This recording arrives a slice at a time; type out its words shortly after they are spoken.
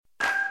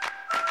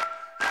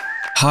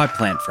Hi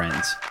plant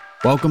friends,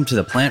 welcome to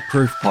the Plant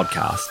Proof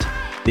Podcast.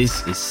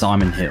 This is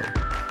Simon Hill,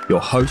 your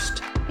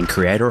host and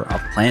creator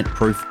of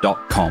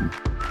plantproof.com,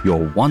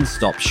 your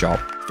one-stop shop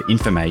for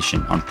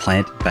information on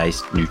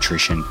plant-based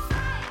nutrition.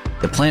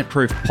 The Plant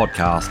Proof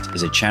Podcast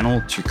is a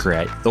channel to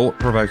create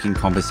thought-provoking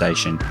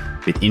conversation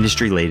with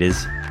industry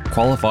leaders,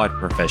 qualified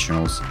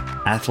professionals,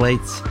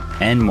 athletes,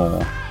 and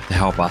more to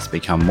help us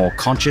become more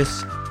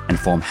conscious and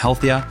form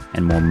healthier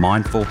and more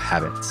mindful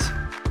habits.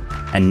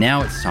 And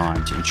now it's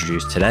time to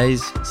introduce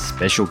today's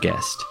special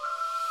guest.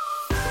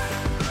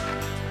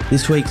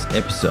 This week's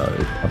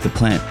episode of the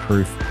Plant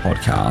Proof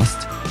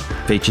Podcast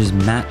features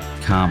Matt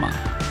Cama.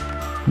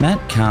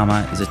 Matt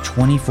Cama is a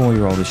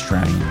 24-year-old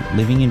Australian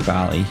living in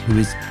Bali who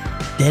is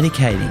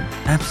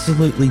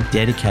absolutely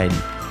dedicating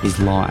his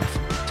life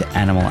to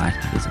animal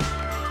activism.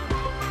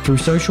 Through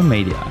social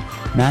media,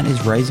 Matt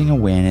is raising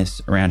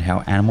awareness around how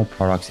animal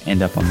products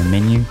end up on the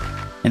menu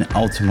and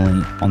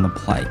ultimately on the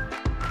plate.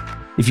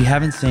 If you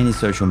haven't seen his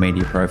social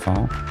media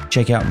profile,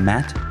 check out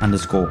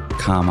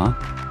Matt_Cama,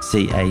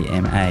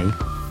 C-A-M-A,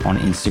 on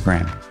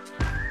Instagram.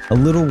 A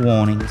little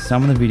warning,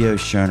 some of the videos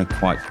shown are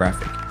quite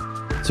graphic.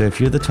 So if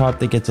you're the type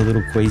that gets a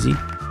little queasy,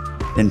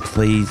 then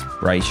please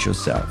brace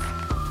yourself.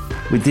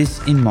 With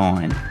this in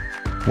mind,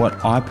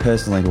 what I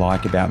personally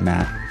like about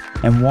Matt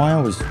and why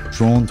I was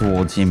drawn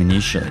towards him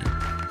initially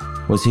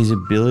was his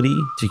ability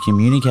to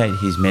communicate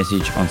his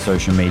message on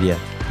social media,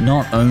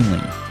 not only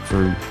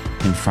through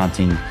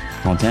confronting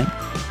content,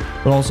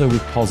 but also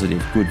with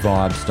positive, good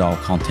vibe style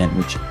content,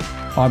 which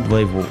I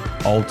believe will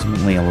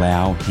ultimately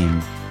allow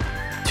him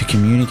to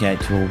communicate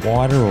to a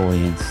wider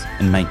audience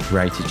and make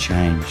greater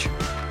change.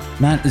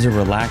 Matt is a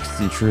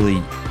relaxed and truly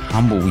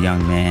humble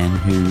young man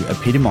who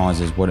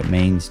epitomizes what it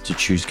means to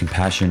choose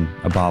compassion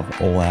above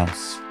all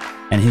else.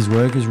 And his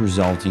work is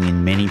resulting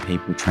in many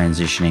people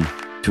transitioning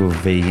to a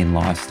vegan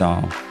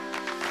lifestyle,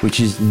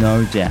 which is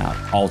no doubt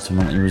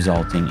ultimately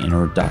resulting in a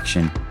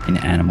reduction in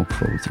animal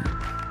cruelty.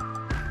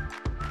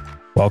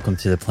 Welcome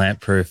to the Plant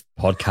Proof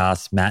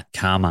Podcast, Matt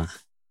Cama.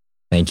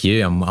 Thank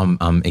you.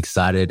 I'm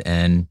excited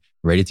and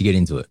ready to get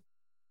into it.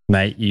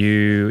 Mate,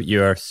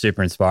 you are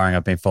super inspiring.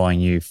 I've been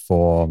following you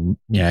for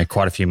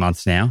quite a few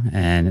months now,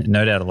 and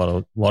no doubt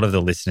a lot of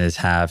the listeners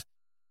have.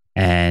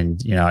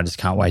 And I just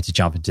can't wait to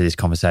jump into this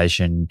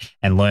conversation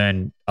and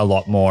learn a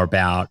lot more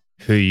about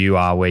who you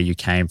are, where you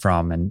came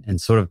from,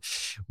 and sort of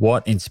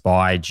what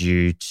inspired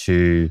you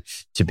to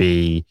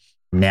be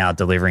now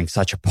delivering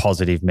such a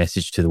positive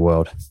message to the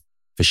world.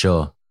 For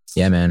sure.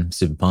 Yeah, man.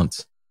 Super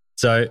pumped.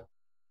 So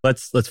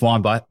let's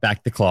wind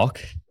back the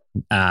clock.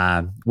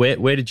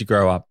 Where did you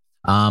grow up?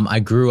 I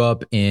grew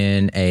up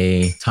in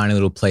a tiny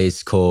little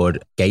place called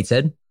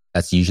Gateshead.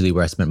 That's usually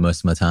where I spent most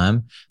of my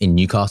time, in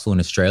Newcastle in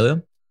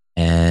Australia.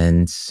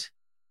 And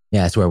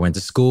yeah, that's where I went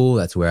to school.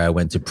 That's where I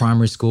went to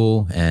primary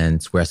school, and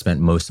it's where I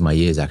spent most of my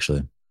years,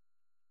 actually.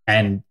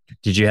 And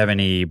did you have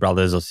any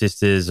brothers or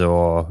sisters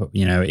or,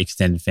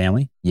 extended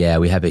family? Yeah,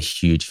 we have a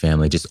huge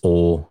family, just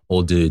all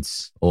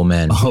dudes, all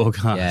men. Oh,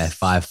 gosh. Yeah,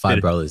 five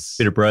brothers.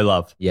 Bit of bro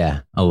love.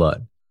 Yeah, a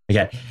lot.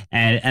 Okay.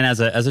 And as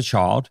a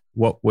child,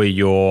 what were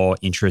your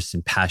interests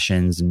and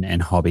passions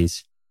and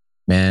hobbies?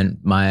 Man,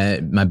 my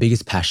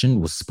biggest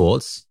passion was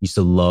sports. Used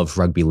to love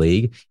rugby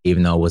league,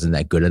 even though I wasn't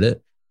that good at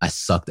it. I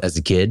sucked as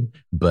a kid,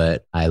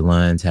 but I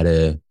learned how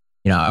to,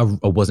 I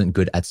wasn't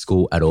good at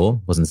school at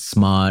all. Wasn't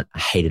smart. I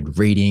hated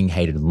reading,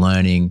 hated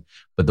learning.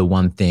 But the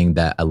one thing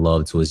that I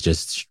loved was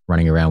just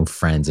running around with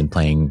friends and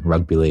playing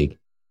rugby league.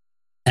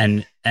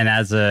 And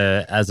as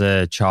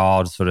a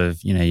child, sort of,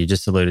 you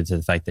just alluded to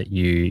the fact that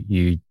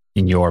you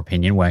in your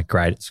opinion weren't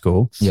great at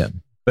school. Yeah.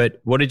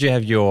 But what did you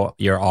have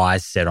your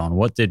eyes set on?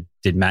 What did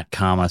Matt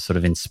Cama sort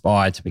of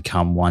inspire to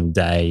become one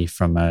day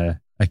from a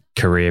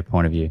career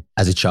point of view?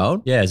 As a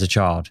child? Yeah, as a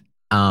child.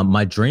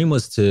 My dream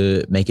was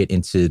to make it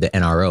into the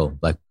NRL,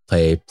 like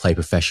play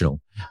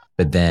professional.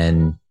 But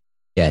then,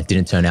 it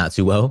didn't turn out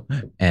too well.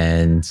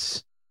 And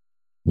so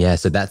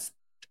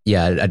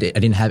I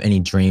didn't have any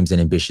dreams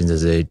and ambitions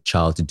as a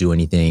child to do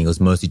anything. It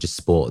was mostly just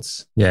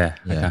sports. Yeah.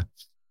 Okay.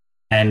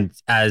 And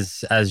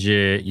as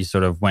you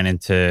sort of went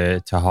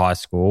into high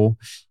school,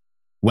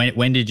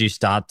 when did you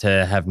start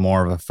to have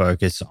more of a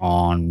focus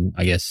on,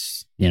 I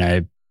guess,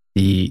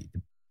 the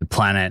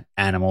planet,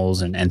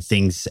 animals, and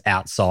things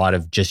outside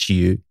of just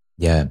you?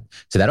 Yeah.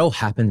 So that all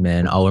happened,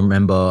 man. I'll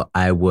remember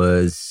I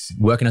was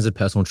working as a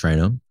personal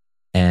trainer,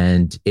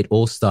 and it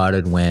all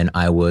started when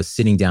I was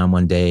sitting down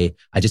one day.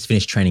 I just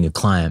finished training a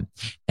client,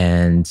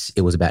 and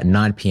it was about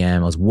 9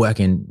 p.m. I was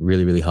working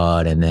really, really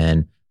hard. And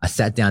then I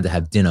sat down to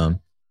have dinner,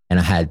 and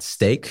I had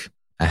steak,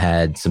 I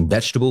had some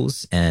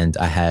vegetables, and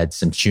I had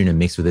some tuna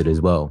mixed with it as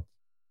well.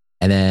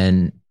 And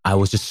then I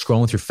was just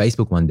scrolling through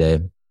Facebook one day,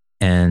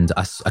 and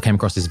I came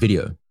across this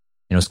video, and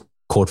it was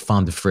called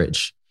Farm to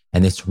Fridge.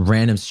 And this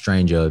random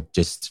stranger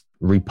just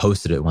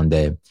reposted it one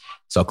day.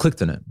 So I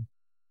clicked on it,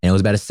 and it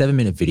was about a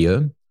 7-minute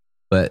video.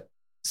 But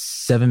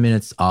 7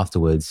 minutes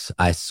afterwards,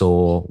 I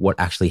saw what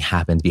actually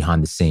happened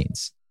behind the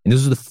scenes. And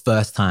this was the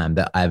first time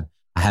that I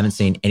I haven't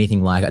seen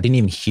anything like it. I didn't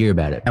even hear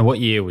about it. And what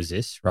year was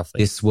this, roughly?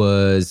 This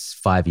was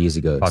 5 years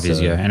ago. 5 years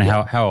ago. And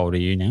how old are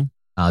you now?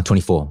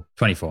 24.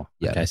 24.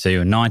 Yeah. Okay, so you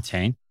were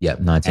 19. Yeah,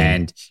 19.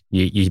 And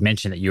you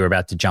mentioned that you were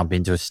about to jump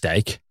into a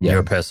stake. Yeah.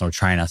 You're a personal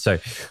trainer. So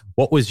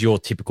what was your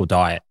typical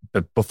diet?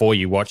 But before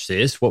you watched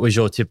this, what was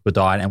your typical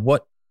diet, and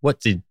what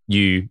did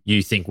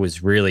you think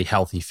was really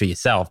healthy for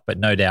yourself? But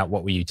no doubt,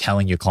 what were you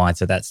telling your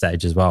clients at that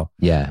stage as well?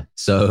 Yeah.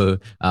 So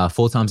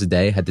 4 times a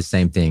day, had the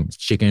same thing: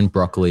 chicken,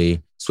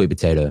 broccoli, sweet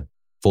potato.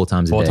 4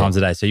 times a day. 4 times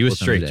a day. So you were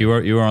strict. You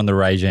were on the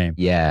regime.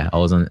 Yeah, I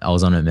was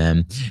on it,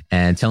 man.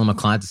 And telling my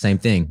clients the same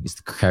thing. Used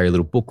to carry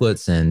little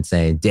booklets and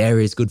saying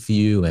dairy is good for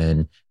you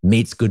and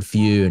meat's good for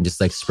you, and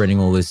just like spreading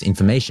all this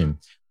information.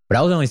 But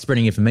I was only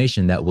spreading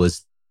information that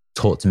was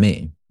taught to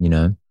me, you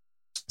know?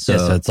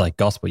 So it's like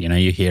gospel, you know,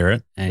 you hear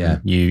it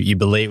and you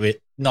believe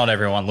it. Not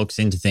everyone looks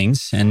into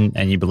things and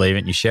you believe it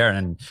and you share it.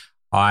 And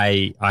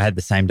I had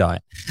the same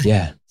diet.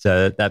 Yeah.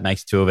 So that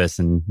makes 2 of us.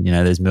 And, you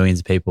know, there's millions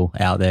of people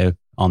out there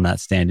on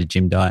that standard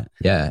gym diet.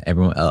 Yeah.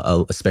 Everyone,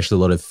 especially a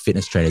lot of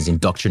fitness trainers,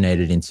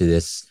 indoctrinated into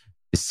this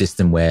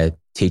system where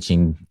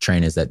teaching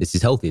trainers that this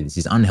is healthy, this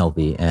is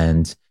unhealthy.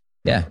 And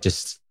yeah,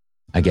 just,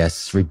 I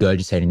guess,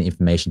 regurgitating the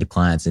information to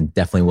clients, and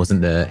definitely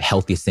wasn't the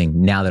healthiest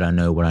thing now that I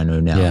know what I know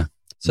now. Yeah.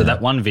 So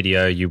that one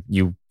video,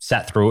 you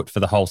sat through it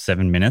for the whole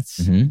 7 minutes.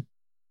 Mm-hmm.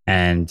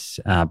 And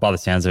by the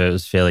sounds of it, it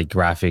was fairly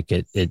graphic.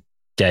 It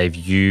gave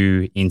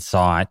you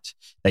insight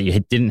that you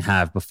didn't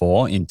have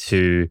before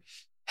into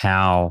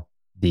how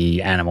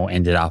the animal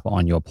ended up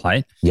on your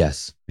plate.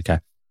 Yes. Okay.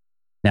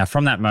 Now,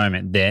 from that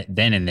moment,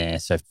 then and there,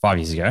 so 5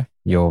 years ago,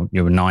 you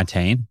were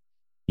 19.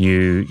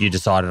 You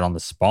decided on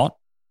the spot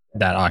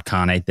that I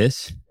can't eat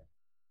this.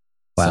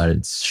 Wow.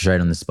 Started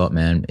straight on the spot,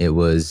 man. It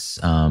was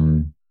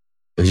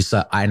just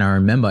like, and I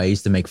remember I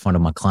used to make fun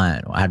of my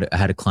client. I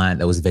had a client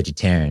that was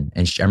vegetarian,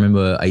 and I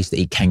remember I used to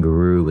eat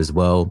kangaroo as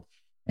well.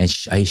 And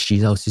she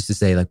always used to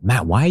say, like,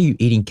 Matt, why are you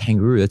eating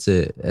kangaroo? That's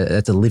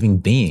a living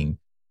being.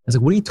 I was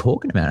like, what are you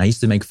talking about? And I used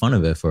to make fun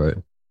of her for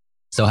it.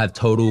 So I have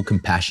total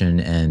compassion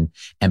and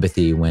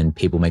empathy when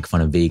people make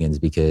fun of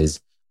vegans, because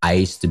I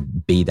used to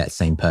be that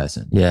same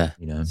person. Yeah.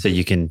 You know, so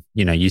you can,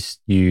 you know,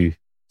 you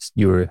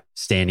were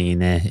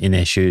standing in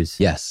their shoes.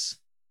 Yes.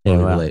 Yeah.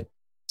 Totally Wow. relate.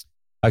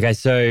 Okay.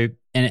 So,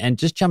 and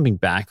just jumping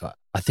back,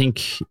 I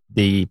think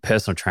the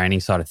personal training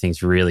side of things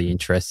is really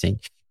interesting.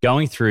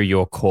 Going through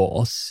your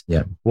course,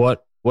 yeah,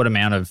 what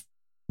amount of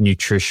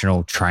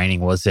nutritional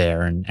training was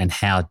there, and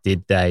how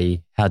did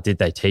they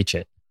teach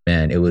it?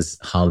 Man, it was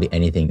hardly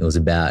anything. It was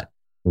about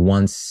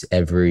once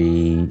a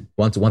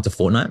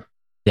fortnight.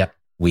 Yep.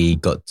 We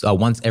got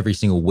once every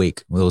single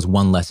week. There was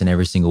one lesson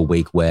every single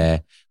week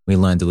where we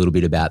learned a little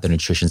bit about the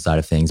nutrition side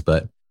of things,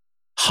 but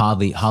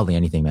hardly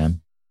anything,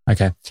 man.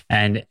 Okay.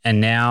 And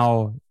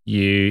now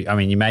you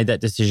made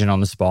that decision on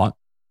the spot.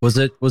 Was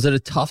it a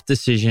tough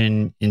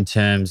decision in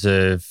terms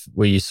of,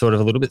 were you sort of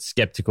a little bit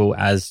skeptical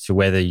as to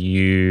whether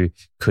you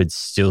could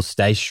still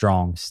stay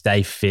strong,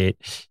 stay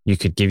fit, you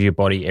could give your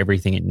body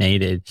everything it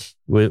needed?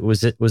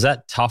 Was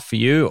that tough for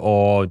you,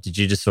 or did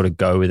you just sort of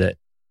go with it?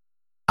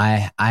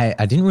 I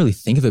didn't really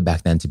think of it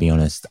back then, to be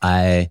honest.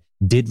 I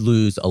did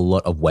lose a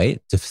lot of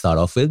weight to start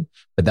off with,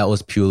 but that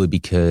was purely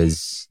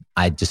because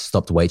I just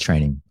stopped weight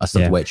training. I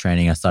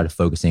started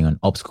focusing on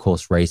obstacle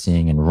course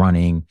racing and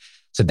running.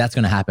 So that's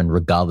going to happen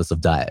regardless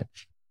of diet.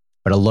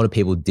 But a lot of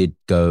people did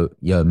go,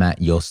 yo,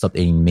 Matt, you'll stop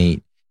eating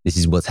meat. This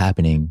is what's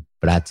happening.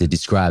 But I had to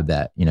describe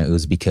that, you know, it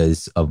was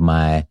because of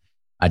I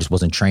just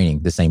wasn't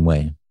training the same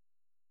way.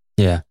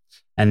 Yeah.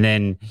 And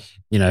then,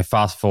 you know,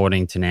 fast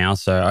forwarding to now,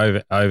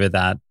 so over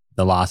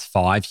the last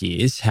 5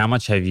 years, how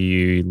much have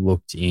you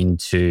looked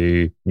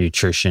into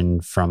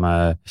nutrition from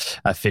a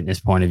fitness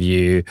point of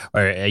view?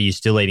 Or are you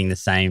still eating the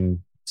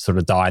same sort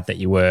of diet that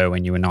you were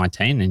when you were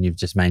 19 and you've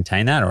just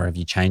maintained that, or have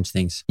you changed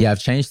things? Yeah, I've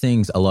changed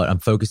things a lot. I'm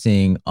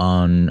focusing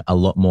on a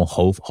lot more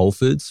whole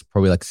foods.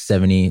 Probably like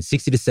 60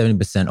 to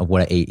 70% of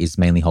what I eat is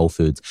mainly whole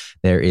foods.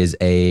 There is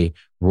a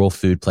raw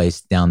food place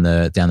down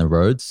the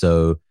road.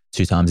 So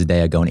 2 times a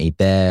day I go and eat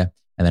there.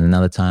 And then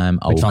another time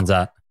Which one's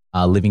that?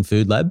 Living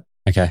Food Lab.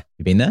 Okay.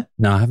 You been there?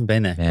 No, I haven't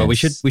been there. Man, but we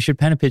should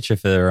paint a picture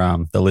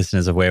for the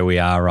listeners of where we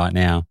are right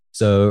now.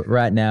 So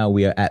right now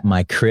we are at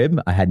my crib.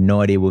 I had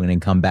no idea we were going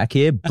to come back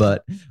here,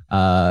 but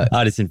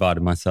I just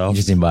invited myself. He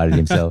just invited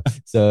himself.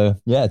 So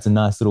yeah, it's a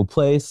nice little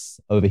place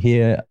over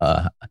here.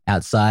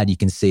 Outside, you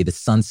can see the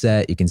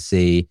sunset. You can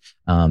see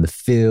the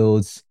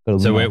fields.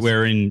 So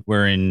we're in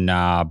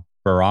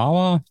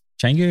Barawa,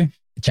 Canggu.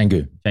 So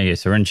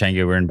we're in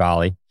Canggu. We're in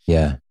Bali.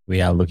 Yeah.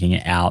 We are looking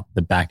out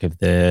the back of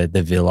the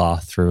villa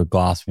through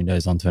glass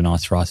windows onto a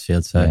nice rice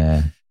field. So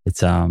yeah.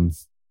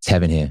 It's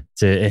heaven here.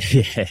 Yeah,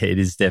 it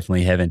is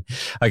definitely heaven.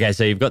 Okay,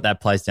 so you've got that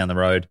place down the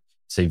road.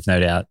 So you've no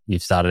doubt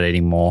you've started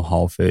eating more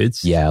whole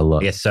foods. Yeah, a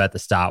lot. I guess so. At the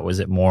start, was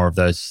it more of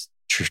those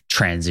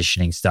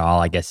transitioning style?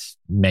 I guess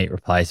meat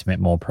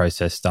replacement, more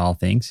processed style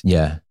things.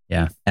 Yeah.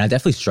 And I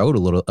definitely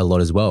struggled a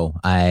lot as well.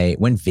 I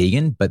went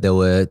vegan, but there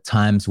were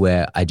times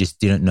where I just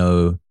didn't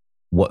know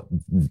what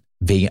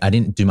vegan. I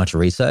didn't do much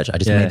research. I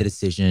just made the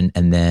decision,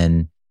 and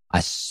then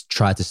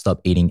tried to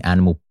stop eating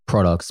animal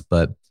products,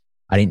 but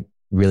I didn't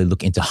really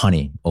look into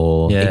honey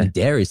or even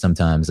dairy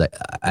sometimes. Like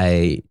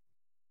I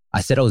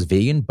said I was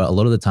vegan, but a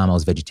lot of the time I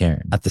was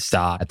vegetarian. At the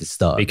start.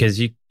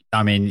 Because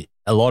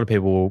a lot of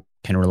people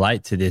can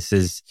relate to this.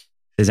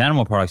 There's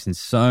animal products in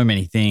so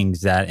many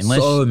things that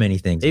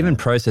even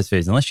processed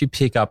foods, unless you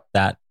pick up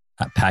that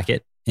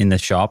packet in the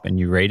shop and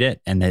you read it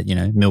and that,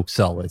 milk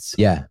solids.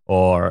 Yeah.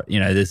 Or,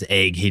 there's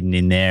egg hidden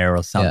in there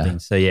or something.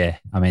 Yeah.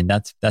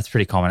 So that's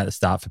pretty common at the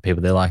start for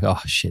people. They're like, oh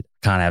shit,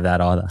 can't have that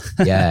either.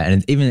 Yeah.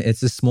 And even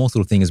it's a small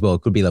sort of thing as well.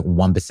 It could be like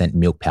 1%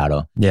 milk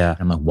powder. Yeah.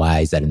 And I'm like, why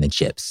is that in the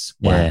chips?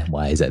 Why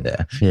is that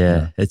there?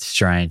 Yeah. It's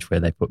strange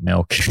where they put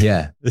milk.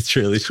 Yeah. It's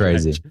really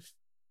crazy.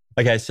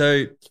 Okay.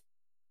 So,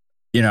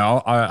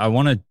 I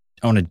want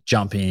to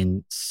jump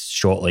in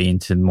shortly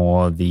into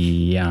more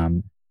the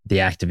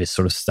activist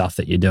sort of stuff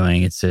that you're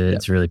doing. It's a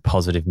really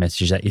positive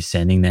message that you're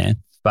sending there.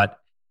 But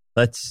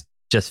let's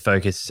just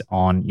focus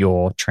on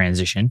your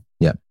transition.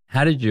 Yeah.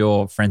 How did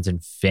your friends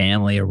and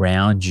family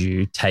around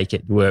you take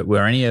it?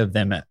 Were any of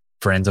them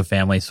friends or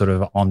family sort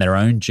of on their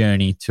own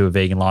journey to a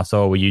vegan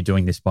lifestyle, or were you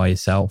doing this by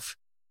yourself?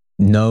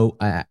 No.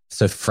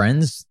 So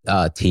friends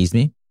teased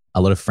me.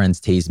 A lot of friends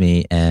teased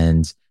me,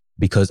 and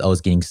because I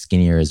was getting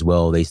skinnier as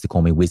well, they used to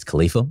call me Wiz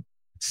Khalifa.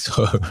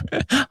 So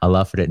I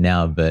laugh at it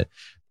now, but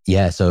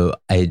yeah, so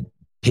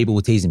people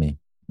were teasing me.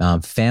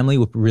 Family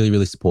were really,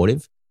 really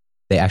supportive.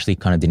 They actually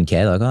kind of didn't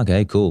care. Like,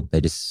 okay, cool.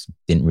 They just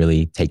didn't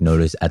really take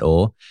notice at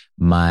all.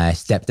 My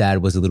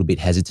stepdad was a little bit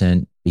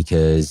hesitant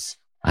because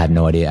I had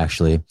no idea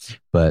actually.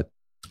 But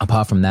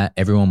apart from that,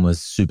 everyone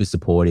was super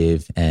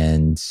supportive.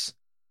 And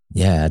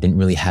yeah, I didn't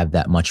really have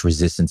that much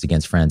resistance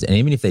against friends. And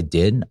even if they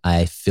did,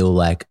 I feel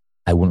like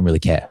I wouldn't really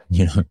care,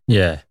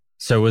 Yeah.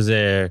 So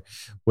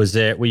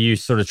were you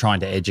sort of trying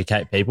to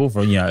educate people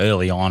from,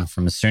 early on,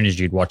 from as soon as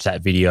you'd watch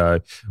that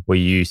video, were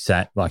you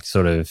sat like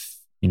sort of,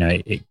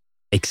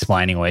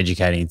 explaining or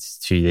educating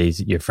to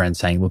your friends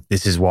saying, look,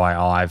 this is why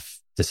I've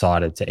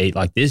decided to eat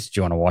like this. Do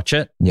you want to watch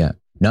it? Yeah.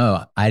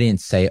 No, I didn't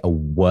say a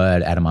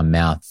word out of my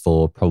mouth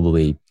for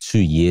probably 2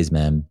 years,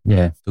 man.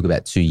 Yeah. It took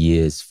about 2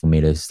 years for me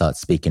to start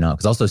speaking up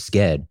because I was so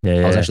scared.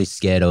 I was actually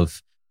scared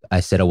of, I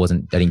said I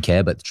didn't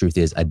care, but the truth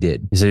is I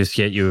did. So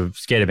you were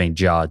scared of being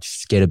judged?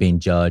 Scared of being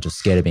judged or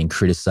scared of being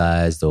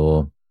criticized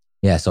so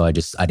I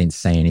didn't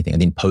say anything. I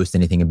didn't post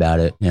anything about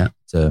it. Yeah.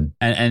 So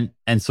and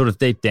sort of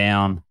deep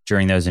down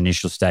during those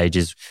initial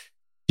stages,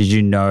 did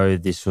you know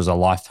this was a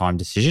lifetime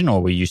decision,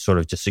 or were you sort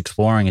of just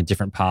exploring a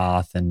different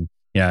path? And,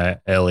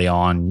 early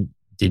on,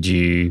 did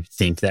you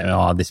think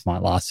that, this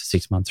might last for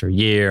 6 months or a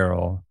year?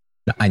 Or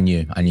I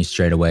knew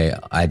straight away.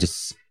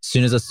 As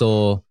soon as I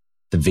saw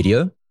the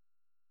video,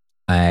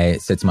 I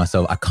said to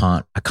myself, I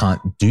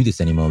can't do this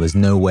anymore. There's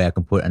no way I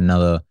can put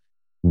another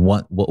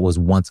what was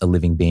once a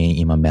living being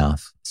in my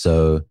mouth.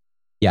 So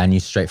yeah, I knew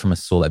straight from I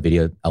saw that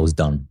video, I was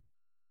done.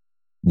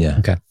 Yeah.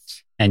 Okay.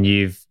 And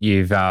you've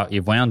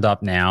wound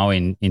up now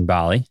in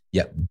Bali.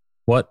 Yep.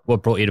 What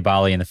brought you to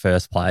Bali in the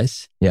first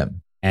place? Yep.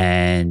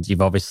 And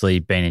you've obviously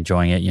been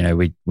enjoying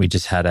it. We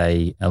just had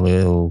a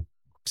little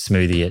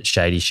smoothie at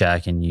Shady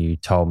Shack, and you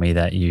told me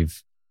that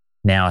you've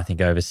now, I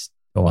think,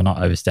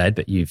 not overstayed,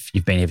 but you've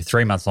been here for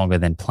 3 months longer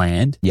than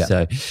planned. Yeah.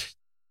 So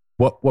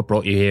what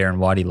brought you here, and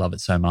why do you love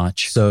it so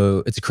much?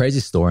 So it's a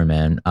crazy story,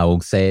 man. I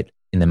will say it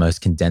in the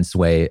most condensed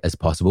way as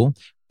possible.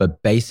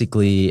 But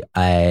basically,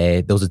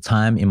 there was a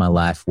time in my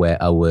life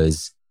where I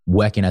was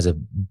working as a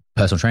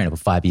personal trainer for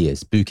 5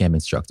 years, boot camp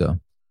instructor.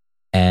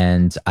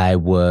 And I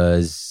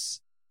was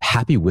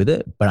happy with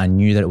it, but I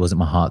knew that it wasn't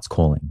my heart's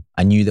calling.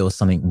 I knew there was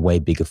something way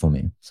bigger for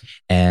me.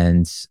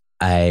 And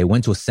I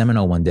went to a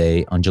seminar one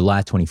day on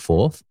July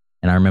 24th.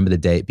 And I remember the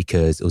date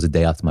because it was the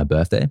day after my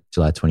birthday,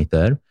 July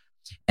 23rd.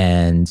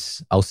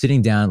 And I was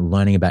sitting down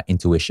learning about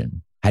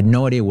intuition. I had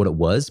no idea what it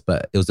was,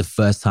 but it was the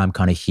first time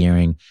kind of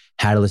hearing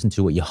how to listen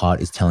to what your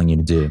heart is telling you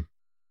to do.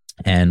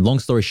 And long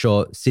story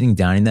short, sitting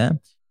down in there,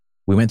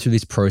 we went through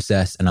this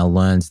process and I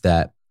learned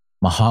that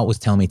my heart was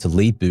telling me to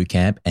leave boot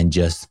camp and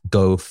just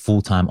go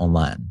full-time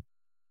online.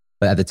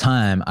 But at the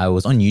time, I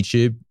was on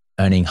YouTube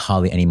earning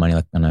hardly any money,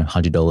 like I don't know,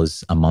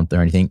 $100 a month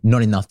or anything,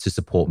 not enough to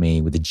support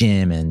me with the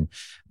gym and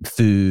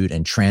food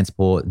and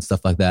transport and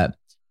stuff like that.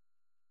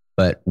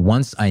 But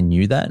once I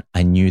knew that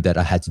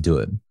I had to do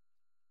it.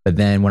 But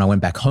then when I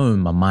went back home,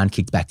 my mind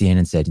kicked back in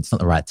and said, it's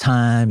not the right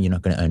time. You're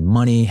not going to earn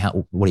money.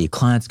 What are your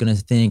clients going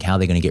to think? How are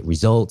they going to get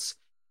results?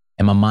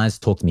 And my mind's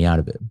talked me out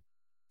of it.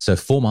 So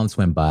 4 months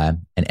went by,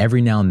 and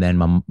every now and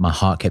then my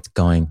heart kept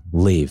going,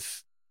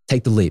 leave,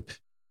 take the leap,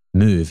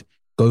 move,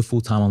 go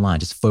full-time online,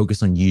 just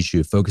focus on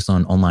YouTube, focus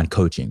on online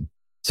coaching.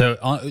 So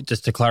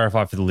just to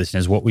clarify for the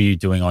listeners, what were you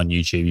doing on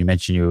YouTube? You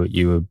mentioned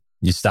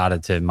you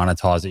started to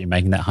monetize it. You're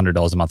making that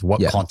 $100 a month.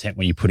 What content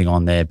were you putting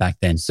on there back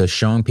then? So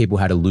showing people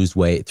how to lose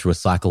weight through a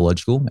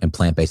psychological and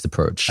plant-based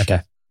approach.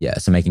 Okay. Yeah.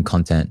 So making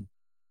content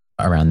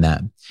around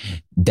that.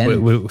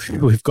 Then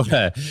we've got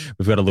a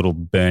little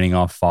burning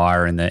off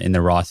fire in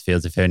the rice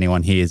fields. If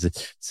anyone hears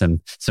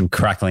some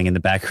crackling in the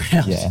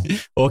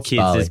background, or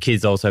kids, there's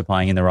kids also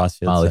playing in the rice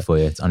fields. Barley for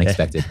you, it's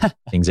unexpected.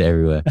 Things are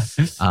everywhere.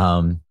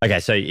 Okay,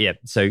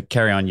 so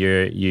carry on.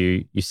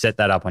 You set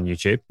that up on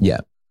YouTube. Yeah,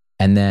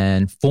 and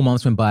then 4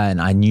 months went by,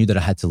 and I knew that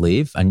I had to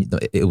leave. And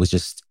it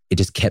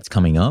just kept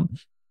coming up,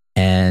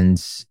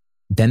 and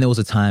then there was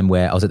a time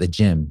where I was at the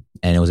gym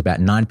and it was about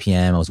 9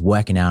 p.m. I was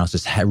working out. I was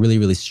just really,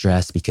 really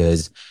stressed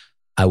because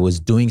I was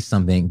doing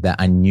something that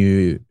I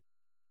knew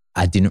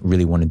I didn't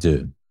really want to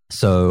do.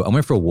 So I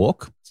went for a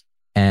walk,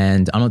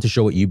 and I'm not too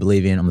sure what you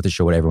believe in. I'm not too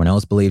sure what everyone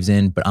else believes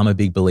in, but I'm a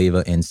big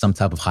believer in some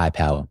type of high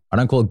power. I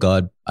don't call it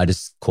God. I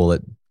just call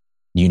it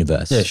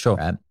universe. Yeah, sure.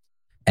 Right?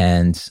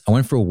 And I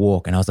went for a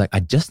walk and I was like, I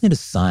just need a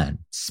sign,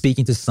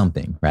 speaking to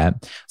something, right?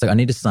 It's like, I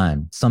need a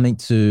sign, something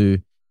to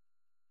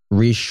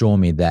reassure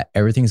me that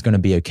everything's going to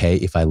be okay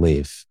if I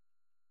leave.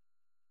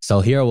 So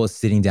here I was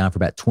sitting down for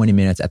about 20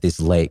 minutes at this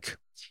lake,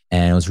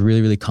 and it was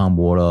really, really calm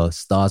water.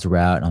 Stars were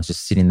out, and I was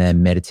just sitting there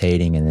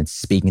meditating and then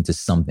speaking to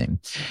something.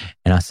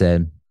 And I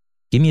said,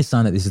 give me a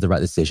sign that this is the right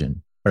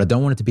decision, but I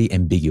don't want it to be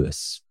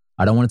ambiguous.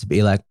 I don't want it to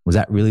be like, was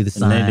that really the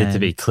sign? It needed to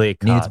be clear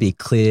cut. It needed to be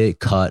clear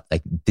cut.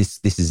 Like this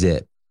is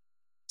it.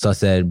 So I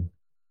said,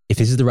 if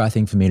this is the right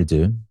thing for me to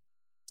do,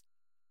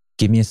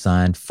 give me a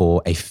sign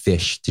for a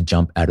fish to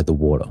jump out of the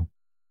water.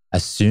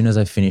 As soon as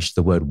I finished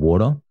the word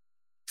water,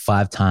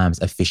 5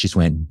 times a fish just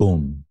went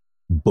boom,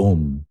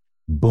 boom,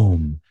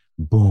 boom,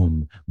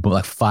 boom, boom,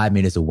 like 5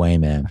 meters away,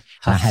 man.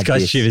 I had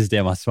got shivers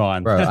down my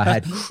spine. Bro,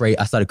 I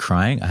started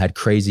crying. I had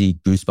crazy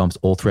goosebumps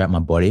all throughout my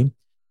body.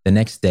 The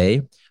next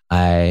day,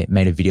 I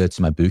made a video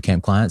to my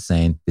bootcamp clients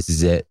saying, this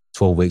is it.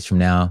 12 weeks from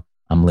now,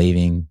 I'm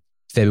leaving.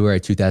 February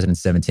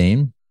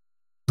 2017,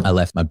 I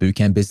left my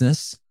bootcamp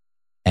business.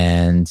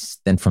 And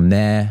then from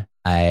there,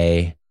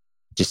 there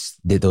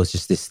was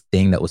just this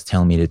thing that was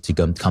telling me to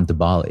come to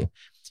Bali.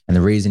 And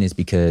the reason is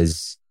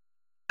because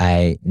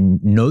I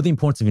know the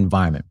importance of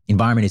environment.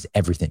 Environment is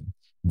everything.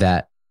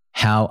 That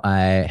how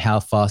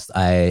fast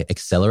I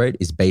accelerate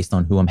is based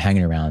on who I'm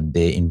hanging around,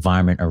 the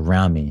environment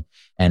around me.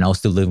 And I was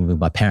still living with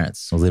my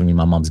parents. I was living in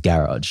my mom's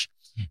garage.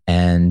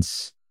 And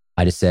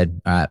I just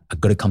said, all right,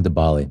 I've got to come to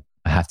Bali.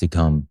 I have to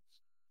come.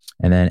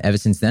 And then ever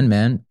since then,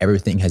 man,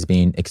 everything has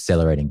been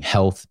accelerating.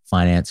 Health,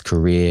 finance,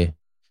 career.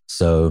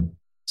 So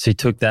you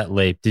took that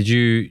leap. Did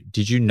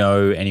you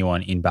know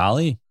anyone in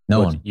Bali?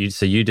 No one.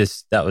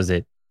 That was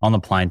it. On the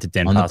plane to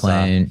Denpasar. On the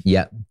plane,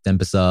 yeah.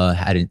 Denpasar,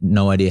 had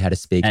no idea how to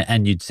speak.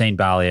 And you'd seen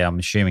Bali, I'm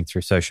assuming,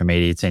 through social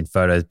media. You'd seen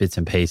photos, bits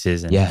and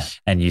pieces.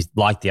 And you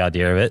liked the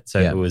idea of it. So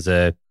it was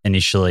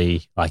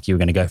initially like you were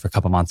going to go for a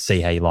couple of months,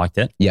 see how you liked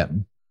it. Yeah.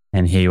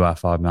 And here you are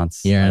 5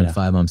 months later. And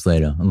 5 months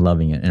later. I'm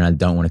loving it. And I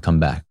don't want to come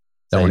back.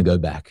 Don't want to go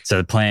back.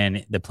 So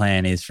the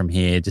plan is from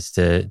here just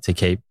to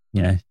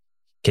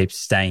keep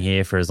staying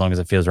here for as long as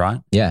it feels right.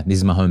 Yeah, this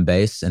is my home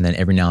base. And then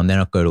every now and then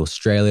I'll go to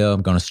Australia.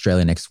 I'm going to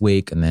Australia next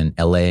week, and then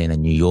LA, and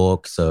then New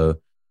York. But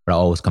I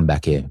always come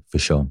back here for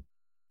sure.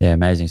 Yeah,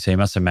 amazing. So you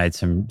must have made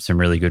some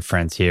really good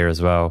friends here as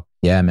well.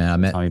 Yeah,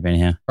 man. Time you've been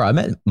here. I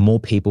met more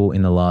people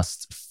in the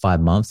last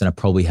 5 months than I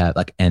probably have,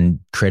 and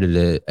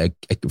created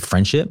a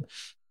friendship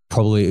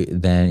probably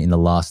than in the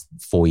last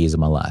 4 years of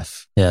my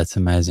life. Yeah, it's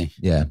amazing.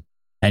 Yeah.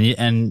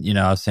 And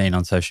I've seen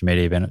on social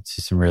media, you've been up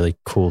to some really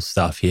cool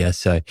stuff here.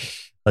 So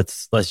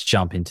let's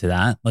jump into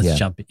that. Let's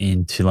jump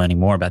into learning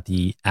more about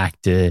the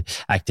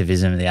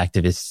activism, the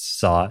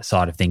activist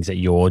side of things that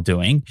you're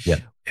doing. Yeah.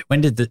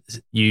 When did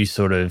you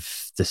sort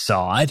of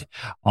decide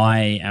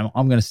I'm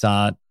going to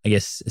start, I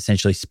guess,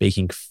 essentially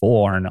speaking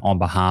for and on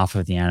behalf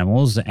of the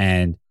animals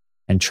and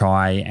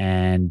try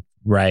and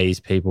raise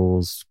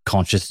people's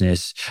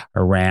consciousness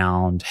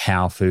around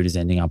how food is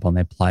ending up on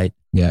their plate?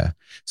 Yeah.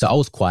 So I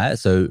was quiet.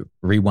 So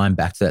rewind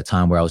back to that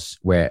time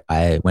where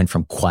I went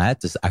from quiet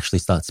to actually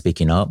start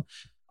speaking up.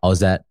 I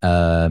was at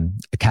a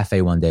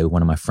cafe one day with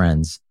one of my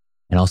friends,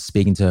 and I was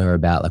speaking to her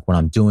about like what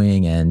I'm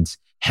doing and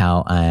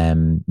how I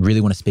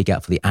really want to speak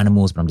out for the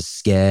animals, but I'm just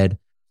scared.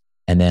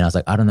 And then I was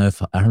like, I don't know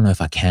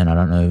if I can. I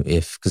don't know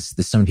if, because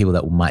there's so many people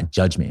that might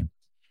judge me.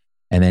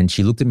 And then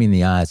she looked at me in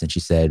the eyes and she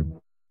said,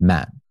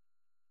 Matt,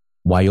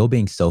 while you're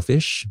being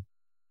selfish,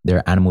 there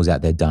are animals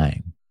out there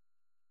dying.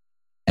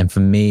 And for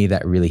me,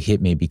 that really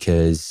hit me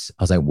because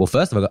I was like, well,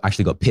 first of all, I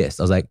actually got pissed.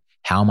 I was like,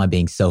 how am I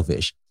being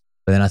selfish?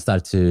 But then I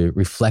started to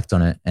reflect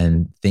on it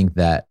and think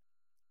that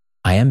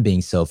I am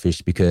being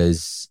selfish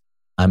because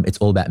it's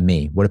all about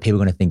me. What are people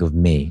going to think of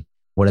me?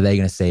 What are they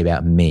going to say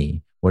about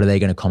me? What are they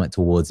going to comment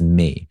towards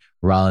me?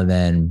 Rather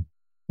than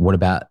what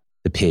about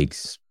the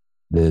pigs,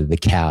 the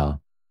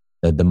cow,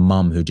 the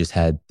mum who just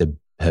had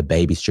her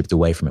baby stripped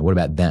away from it? What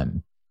about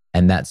them?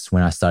 And that's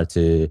when I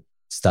started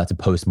to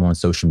post more on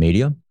social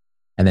media.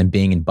 And then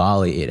being in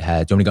Bali, do you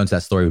want to go into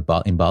that story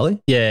in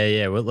Bali?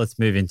 Yeah. Well, let's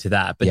move into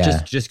that. But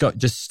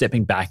just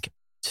stepping back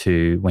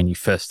to when you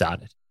first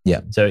started.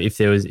 Yeah. So if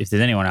there's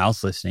anyone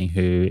else listening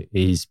who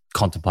is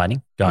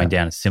contemplating going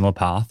down a similar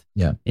path,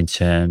 in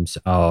terms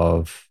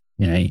of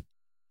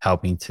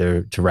helping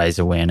to raise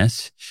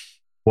awareness,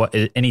 What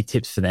any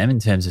tips for them in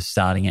terms of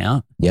starting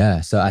out?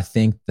 Yeah. So I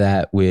think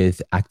that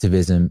with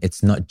activism,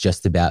 it's not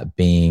just about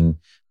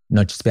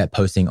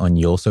posting on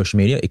your social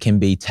media. It can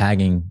be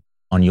tagging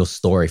on your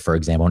story, for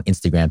example, on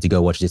Instagram to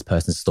go watch this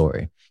person's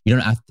story. You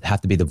don't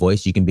have to be the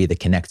voice. You can be the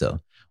connector,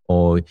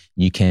 or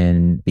you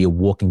can be a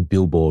walking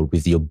billboard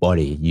with your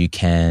body. You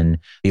can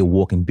be a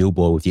walking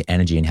billboard with your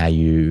energy and how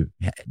you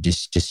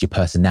just your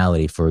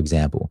personality, for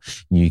example.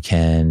 You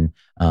can,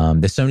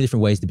 there's so many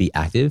different ways to be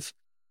active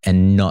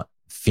and not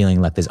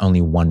feeling like there's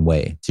only one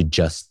way to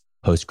just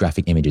post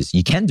graphic images.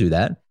 You can do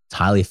that. It's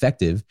highly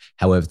effective.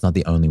 However, it's not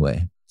the only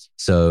way.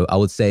 So I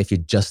would say if you're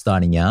just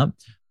starting out,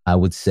 I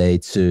would say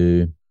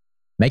to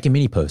make a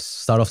mini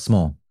post. Start off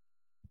small.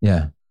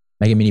 Yeah.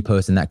 Make a mini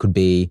post, and that could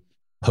be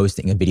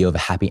posting a video of a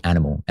happy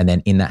animal. And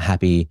then in that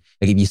happy,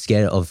 like if you're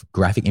scared of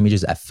graphic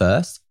images at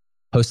first,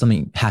 post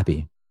something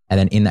happy. And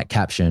then in that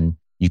caption,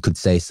 you could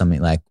say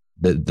something like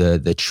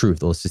the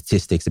truth or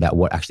statistics about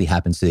what actually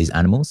happens to these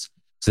animals.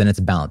 So then it's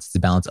a balance. It's a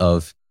balance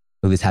of,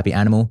 look, this happy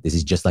animal, this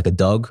is just like a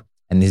dog.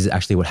 And this is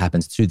actually what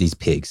happens to these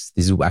pigs.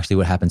 This is actually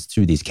what happens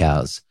to these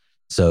cows.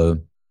 So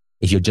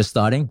if you're just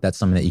starting, that's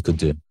something that you could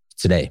do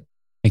today.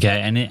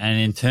 Okay. And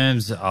in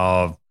terms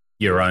of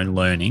your own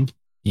learning,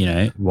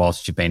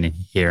 whilst you've been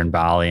here in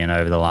Bali and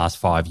over the last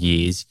 5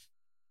 years,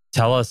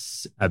 tell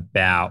us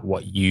about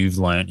what you've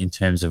learned in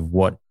terms of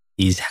what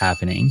is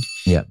happening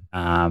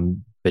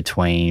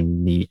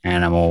between the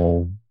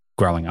animal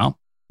growing up,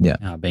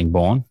 being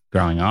born,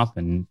 growing up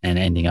and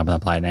ending up on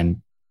the plate.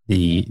 And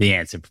the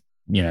answer,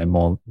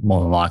 more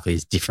than likely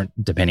is different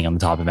depending on the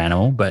type of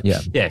animal. But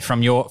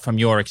from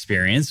your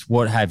experience,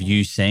 what have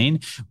you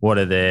seen? What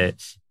are the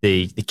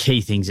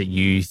key things that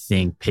you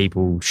think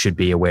people should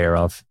be aware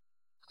of?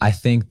 I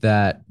think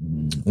that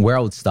where I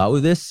would start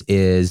with this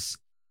is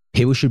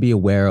people should be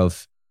aware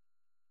of,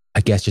 I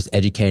guess, just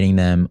educating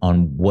them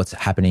on what's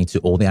happening to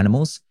all the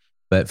animals.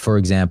 But for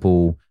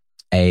example,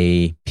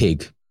 a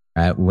pig,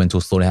 right? We went to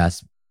a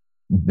slaughterhouse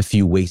a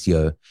few weeks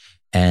ago,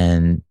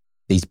 and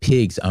these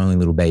pigs are only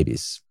little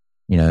babies.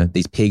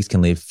 These pigs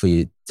can live for,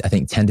 I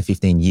think, 10 to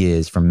 15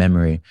 years from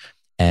memory,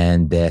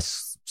 and they're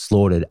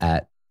slaughtered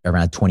at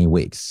around 20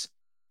 weeks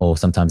or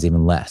sometimes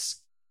even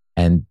less.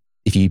 And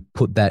if you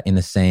put that in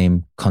the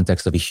same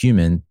context of a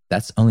human,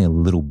 that's only a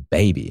little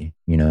baby,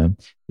 and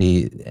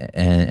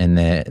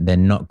they're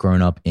not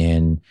grown up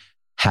in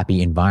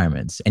happy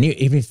environments. And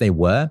even if they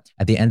were,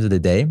 at the end of the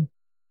day,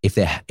 if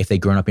they're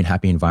grown up in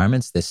happy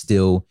environments, they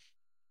still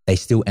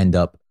end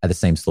up at the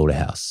same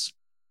slaughterhouse.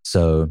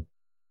 So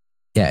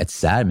yeah, it's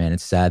sad, man.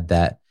 It's sad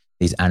that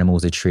these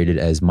animals are treated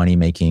as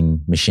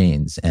money-making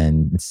machines.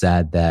 And it's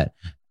sad that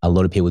a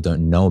lot of people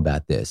don't know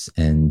about this.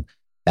 And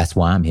that's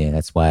why I'm here.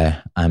 That's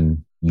why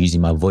I'm using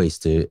my voice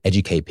to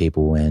educate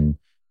people and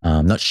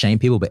not shame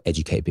people, but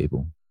educate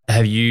people.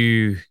 Have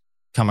you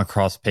come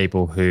across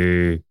people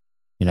who,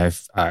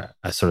 are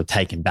sort of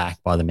taken back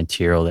by the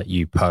material that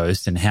you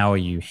post? And how are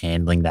you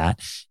handling that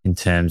in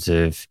terms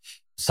of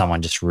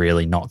someone just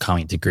really not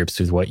coming to grips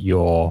with what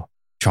you're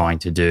trying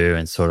to do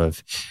and sort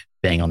of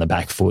being on the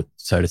back foot,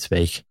 so to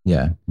speak?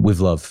 Yeah, with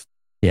love.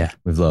 Yeah,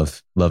 with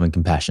love and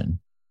compassion.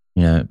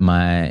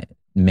 My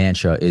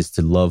mantra is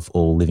to love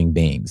all living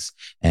beings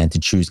and to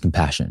choose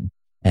compassion.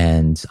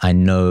 And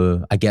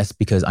I guess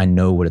because I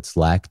know what it's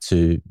like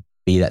to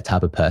be that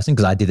type of person,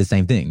 because I did the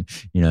same thing,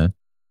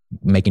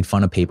 making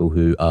fun of people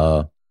who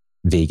are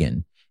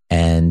vegan.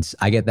 And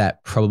I get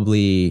that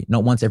probably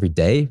not once every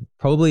day,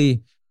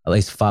 probably at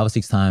least 5 or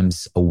 6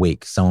 times a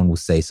week. Someone will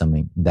say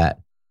something that,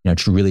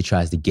 really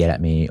tries to get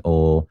at me,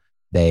 or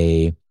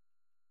they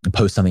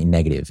post something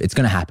negative. It's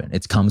going to happen.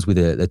 It comes with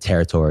the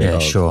territory. Yeah,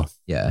 sure.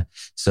 Yeah.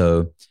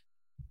 So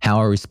how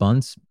I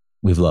respond?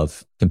 With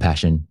love,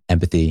 compassion,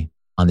 empathy,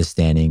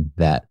 understanding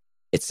that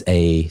it's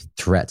a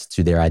threat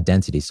to their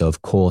identity. So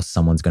of course,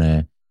 someone's going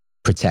to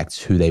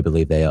protect who they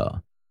believe they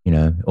are,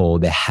 or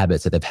their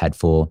habits that they've had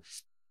for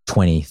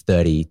 20,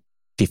 30,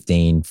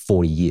 15,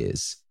 40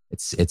 years.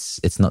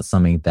 It's not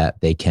something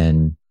that they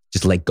can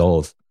just let go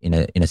of in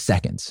a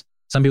second.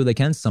 Some people they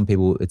can, some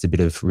people it's a bit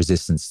of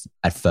resistance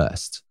at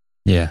first.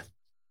 Yeah.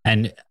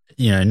 And,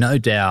 no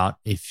doubt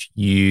if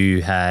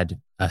you had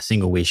a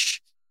single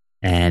wish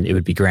and it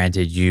would be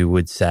granted, you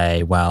would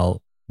say,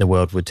 well, the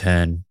world would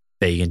turn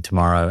vegan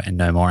tomorrow and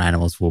no more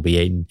animals will be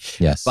eaten.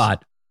 Yes.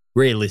 But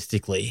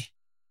realistically,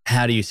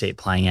 how do you see it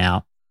playing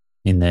out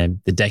in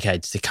the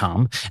decades to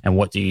come? And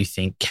what do you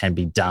think can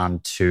be done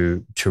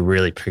to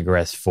really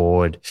progress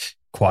forward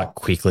quite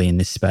quickly in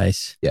this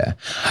space? Yeah.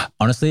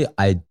 Honestly,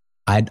 I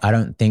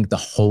don't think the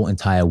whole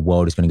entire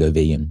world is going to go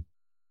vegan.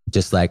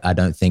 Just like I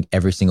don't think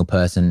every single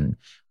person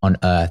on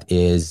earth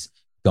is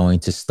going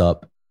to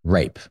stop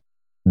rape,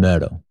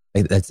 murder.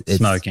 It's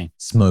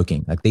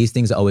smoking. Like these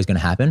things are always going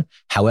to happen.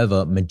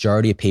 However,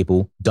 majority of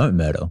people don't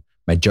murder.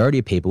 Majority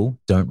of people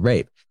don't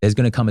rape. There's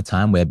going to come a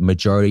time where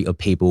majority of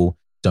people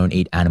don't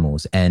eat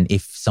animals. And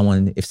if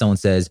someone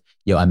says,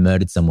 yo, I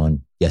murdered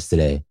someone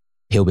yesterday,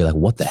 he'll be like,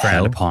 what the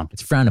hell?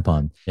 It's frowned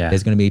upon. Yeah.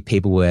 There's going to be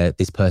people where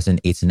this person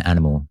eats an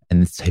animal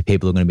and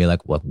people are going to be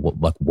like,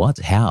 what?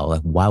 How?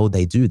 Like, why would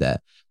they do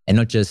that? and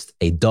not just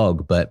a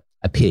dog, but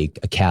a pig,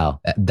 a cow.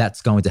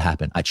 That's going to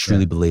happen. I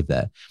truly believe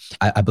that.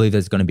 I believe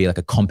there's going to be like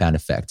a compound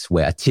effect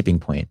where a tipping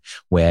point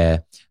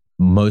where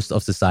most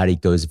of society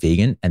goes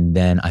vegan, and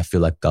then I feel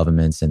like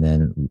governments and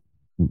then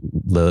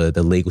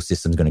the legal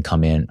system is going to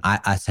come in.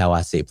 That's how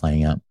I see it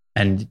playing out.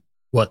 And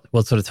what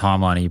sort of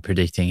timeline are you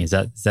predicting? Is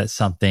that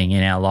something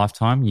in our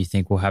lifetime you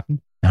think will happen?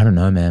 I don't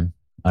know, man.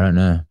 I don't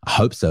know. I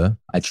hope so.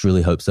 I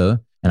truly hope so.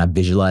 And I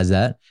visualize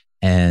that.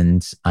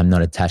 And I'm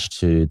not attached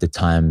to the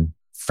time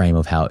frame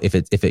of how, if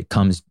it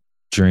comes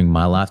during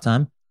my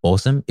lifetime,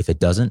 awesome. If it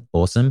doesn't,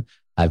 awesome.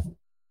 I've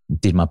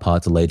did my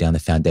part to lay down the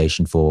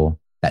foundation for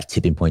that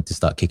tipping point to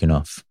start kicking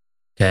off.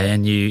 Okay.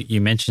 And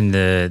you mentioned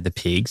the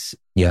pigs.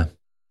 Yeah.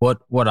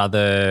 What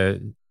other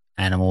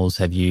animals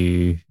have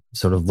you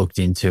sort of looked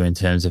into in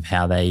terms of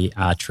how they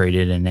are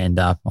treated and end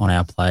up on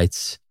our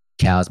plates?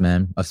 Cows,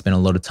 man. I've spent a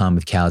lot of time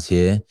with cows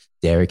here,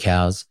 dairy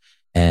cows.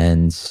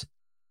 And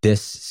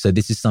this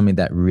is something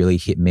that really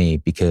hit me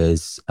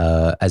because,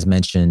 as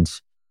mentioned,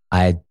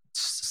 I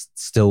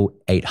still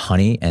ate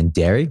honey and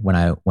dairy when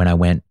I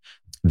went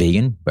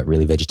vegan, but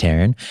really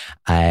vegetarian.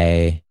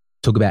 I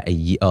took about a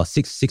year,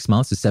 6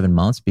 months to 7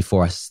 months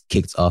before I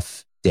kicked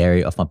off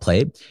dairy off my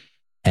plate.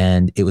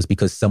 And it was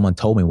because someone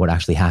told me what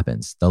actually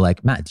happens. They're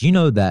like, Matt, do you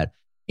know that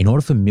in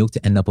order for milk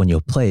to end up on your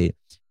plate,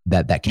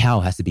 that cow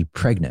has to be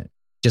pregnant?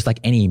 Just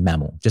like any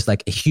mammal, just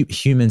like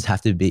humans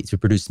have to be, to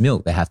produce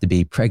milk, they have to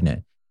be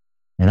pregnant.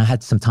 And I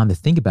had some time to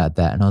think about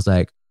that. And I was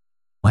like,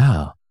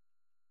 wow.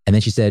 And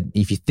then she said,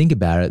 if you think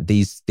about it,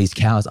 these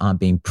cows aren't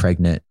being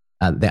pregnant.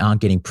 They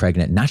aren't getting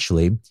pregnant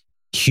naturally.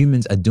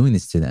 Humans are doing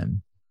this to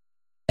them.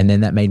 And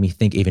then that made me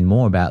think even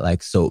more about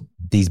like, so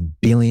these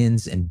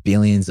billions and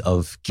billions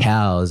of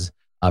cows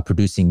are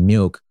producing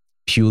milk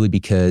purely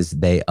because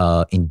they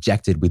are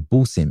injected with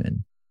bull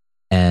semen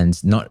and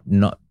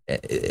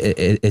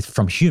it's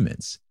from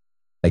humans.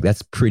 Like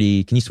that's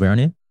pretty, can you swear on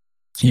here?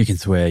 You can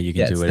swear, you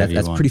can do whatever you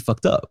want. That's pretty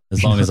fucked up.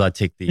 As long as I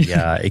tick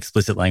the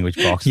explicit language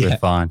box, we're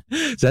fine.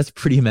 So that's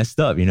pretty messed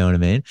up, you know what I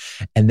mean?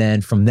 And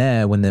then from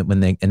there, and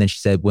then she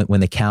said,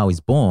 when the cow is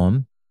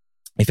born,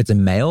 if it's a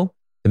male,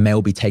 the male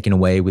will be taken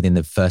away within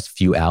the first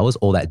few hours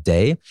or that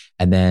day.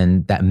 And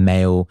then that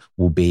male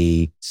will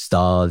be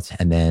starved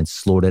and then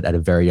slaughtered at a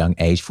very young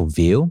age for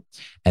veal.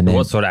 And then,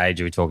 what sort of age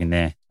are we talking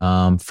there?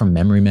 From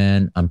memory,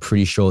 man, I'm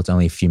pretty sure it's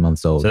only a few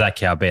months old. So that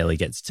cow barely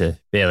gets to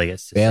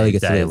it's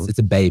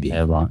a baby.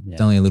 Yeah.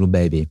 It's only a little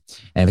baby.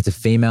 And if it's a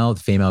female, the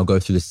female will go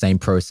through the same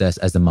process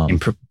as the mom.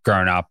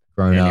 Grown up.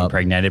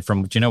 Impregnated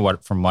from, do you know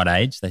from what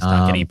age they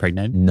start getting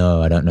impregnated?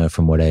 No, I don't know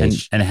from what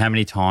age. And how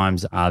many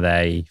times are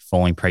they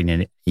falling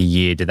pregnant a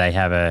year? Do they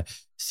have a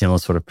similar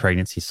sort of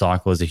pregnancy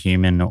cycle as a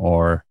human,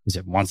 or is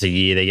it once a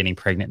year they're getting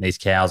pregnant, these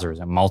cows, or is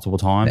it multiple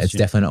times? It's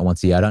definitely not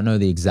once a year. I don't know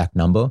the exact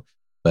number,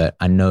 but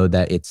I know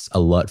that it's a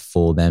lot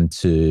for them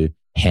to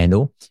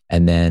handle.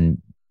 And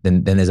then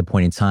there's a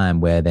point in time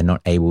where they're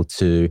not able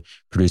to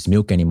produce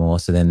milk anymore.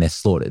 So then they're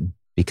slaughtered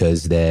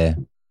because they're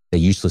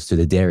useless to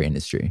the dairy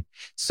industry.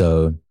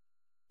 So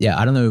yeah,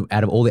 I don't know.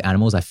 Out of all the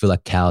animals, I feel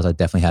like cows I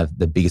definitely have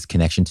the biggest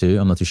connection to.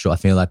 I'm not too sure. I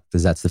feel like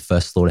that's the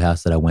first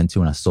slaughterhouse that I went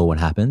to and I saw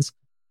what happens.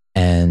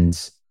 And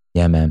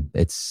yeah, man,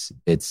 it's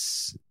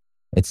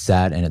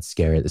sad and it's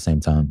scary at the same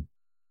time.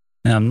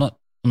 Now, I'm not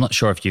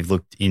sure if you've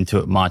looked into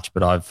it much,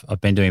 but I've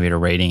been doing a bit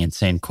of reading and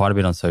seen quite a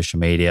bit on social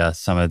media.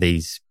 Some of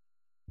these,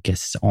 I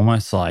guess,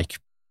 almost like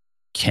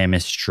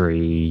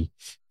chemistry,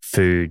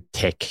 food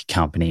tech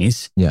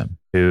companies,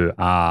 who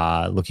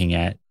are looking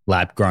at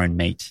lab-grown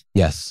meat.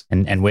 Yes.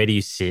 And where do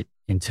you sit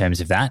in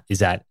terms of that? Is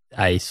that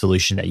a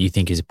solution that you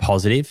think is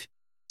positive?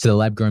 So the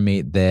lab-grown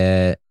meat,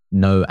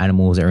 no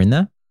animals are in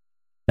there?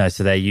 No,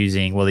 so they're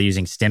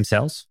using stem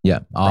cells.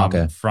 Yeah.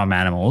 From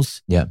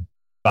animals. Yeah.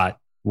 But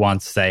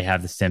once they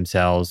have the stem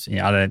cells,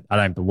 I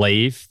don't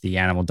believe the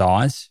animal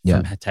dies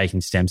from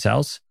taking stem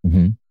cells.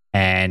 Mm-hmm.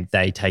 And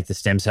they take the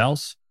stem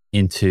cells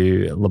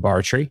into a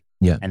laboratory.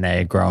 Yeah. And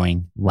they're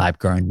growing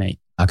lab-grown meat.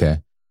 Okay.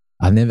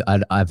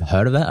 I've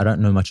heard of that. I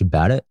don't know much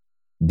about it.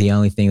 The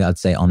only thing that I'd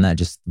say on that,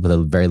 just with the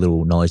very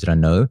little knowledge that I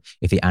know,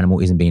 if the animal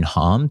isn't being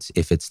harmed,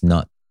 if there's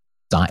no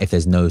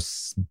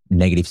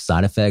negative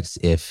side effects,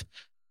 then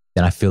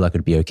I feel like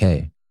it'd be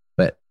okay.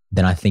 But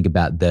then I think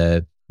about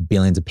the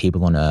billions of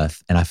people on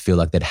Earth, and I feel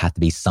like there'd have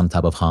to be some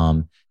type of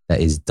harm that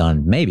is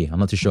done. Maybe. I'm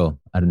not too sure.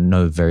 I don't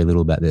know very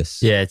little about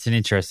this. Yeah, it's an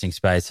interesting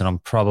space, and I'm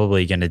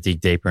probably going to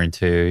dig deeper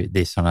into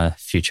this on a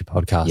future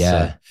podcast.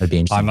 Yeah, that'd be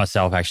interesting. I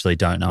myself actually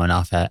don't know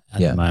enough at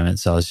the moment,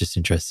 so I was just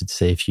interested to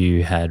see if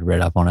you had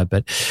read up on it,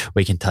 but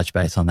we can touch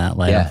base on that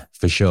later. Yeah,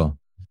 for sure.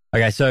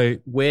 Okay, so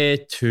where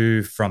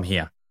to from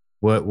here?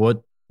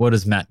 What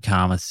does Matt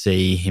Cama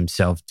see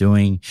himself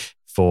doing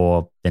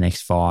for the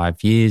next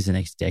 5 years, the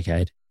next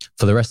decade?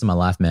 For the rest of my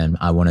life, man,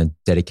 I want to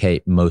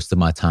dedicate most of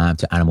my time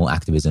to animal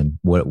activism,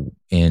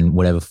 in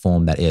whatever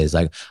form that is.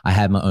 Like, I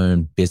have my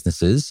own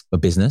business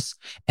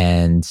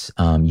and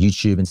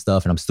YouTube and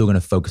stuff, and I'm still going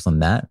to focus on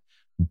that.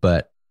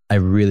 But I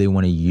really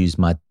want to use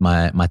my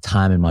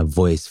time and my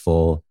voice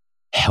for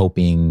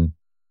helping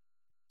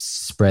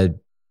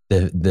spreading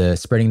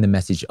the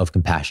message of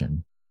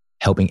compassion,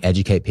 helping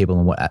educate people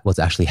on what's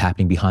actually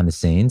happening behind the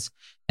scenes,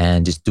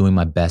 and just doing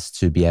my best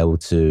to be able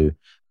to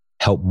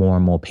help more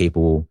and more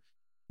people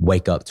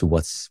wake up to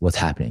what's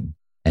happening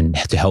and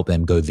to help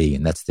them go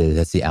vegan. That's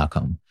the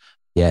outcome.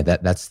 Yeah,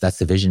 that's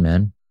the vision,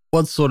 man.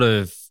 What sort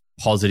of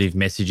positive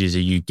messages are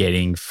you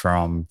getting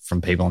from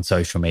people on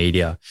social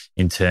media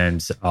in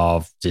terms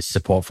of just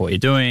support for what you're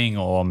doing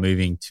or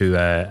moving to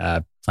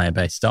a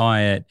plant-based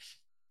diet?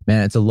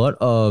 Man, it's a lot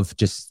of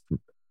just,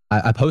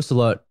 I post a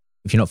lot.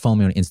 If you're not following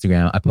me on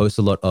Instagram, I post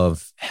a lot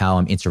of how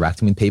I'm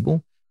interacting with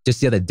people.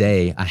 Just the other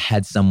day, I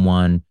had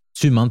someone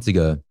 2 months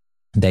ago,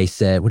 they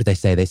said, what did they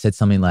say? They said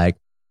something like,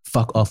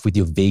 fuck off with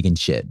your vegan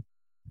shit.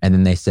 And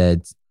then they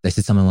said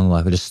something along the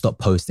lines of, just stop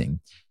posting.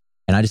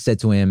 And I just said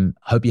to him,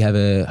 hope you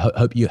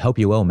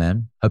well,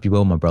 man. Hope you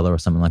well, my brother, or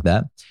something like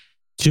that.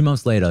 2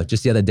 months later,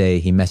 just the other day,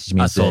 he messaged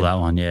me. I saw that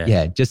one, yeah.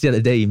 Yeah, just the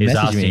other day, he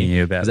messaged me.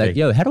 You about He's like,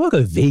 yo, how do I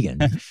go vegan?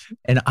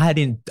 And I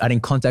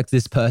didn't contact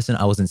this person.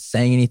 I wasn't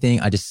saying anything.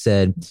 I just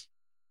said,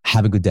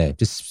 have a good day.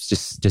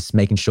 Just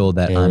making sure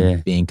that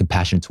I'm being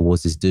compassionate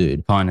towards this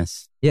dude.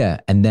 Kindness. Yeah.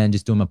 And then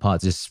just doing my part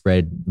to just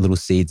spread little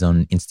seeds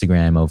on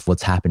Instagram of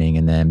what's happening.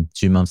 And then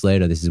 2 months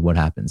later, this is what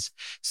happens.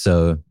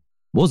 So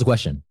what was the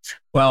question?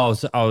 Well,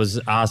 I was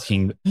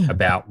asking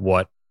about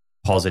what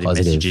positive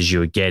messages you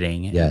were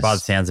getting. Yes. By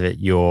the sounds of it,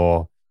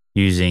 you're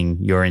using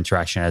your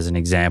interaction as an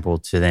example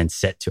to then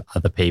set to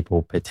other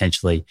people,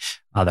 potentially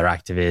other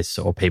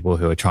activists or people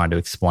who are trying to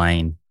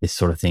explain this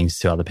sort of things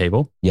to other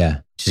people. Yeah.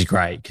 Which is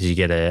great because you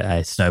get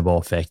a snowball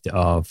effect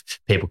of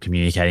people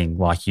communicating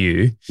like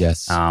you,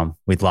 yes,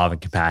 with love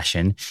and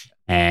compassion.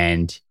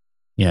 And,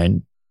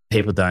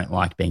 people don't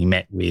like being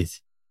met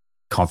with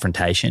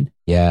confrontation.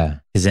 Yeah.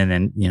 Because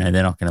then, they're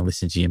not going to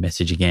listen to your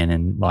message again.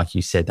 And like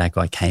you said, that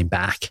guy came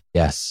back.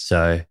 Yes.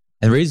 So,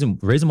 and the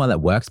reason why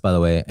that works, by the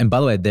way,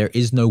 there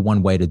is no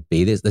one way to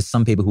be this. There's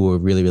some people who are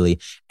really, really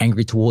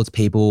angry towards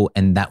people,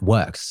 and that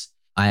works.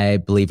 I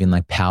believe in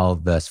like power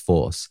versus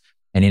force.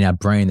 And in our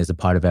brain, there's a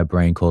part of our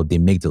brain called the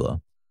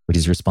amygdala, which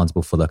is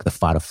responsible for like the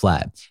fight or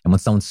flight. And when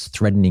someone's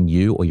threatening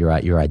you or your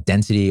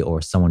identity, or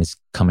someone is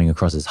coming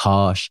across as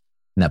harsh,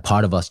 and that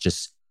part of us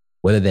just,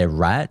 whether they're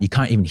right, you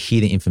can't even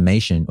hear the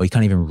information, or you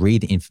can't even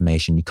read the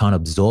information. You can't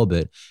absorb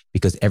it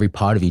because every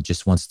part of you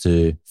just wants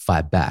to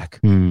fight back.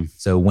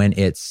 So when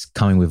it's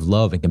coming with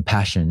love and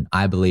compassion,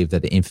 I believe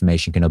that the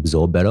information can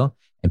absorb better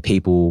and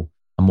people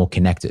are more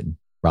connected,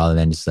 rather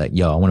than just like,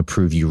 yo, I want to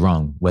prove you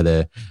wrong,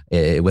 whether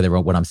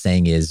what I'm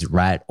saying is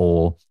right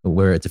or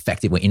whether it's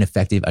effective or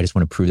ineffective. I just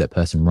want to prove that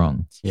person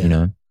wrong,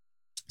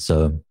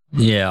 So.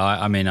 Yeah,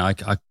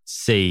 I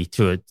see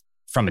to it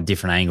from a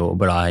different angle,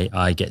 but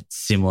I get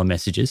similar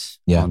messages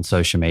on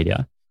social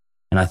media.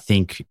 And I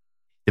think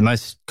the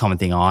most common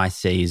thing I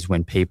see is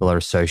when people are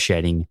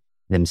associating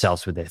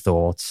themselves with their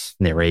thoughts,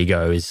 and their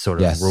ego is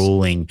sort of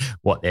ruling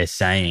what they're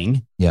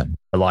saying. Yeah.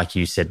 But like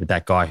you said, with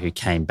that guy who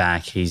came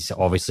back, he's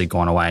obviously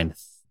gone away and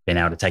been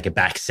able to take a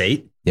back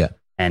seat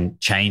and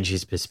change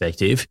his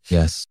perspective.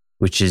 Yes.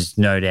 Which is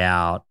no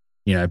doubt,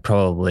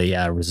 probably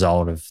a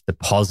result of the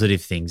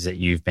positive things that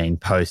you've been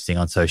posting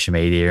on social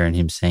media and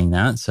him seeing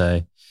that.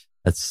 So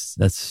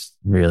that's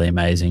really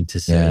amazing to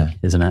see,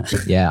 isn't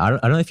it? Yeah. I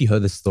don't know if you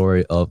heard the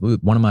story of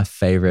one of my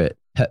favorite.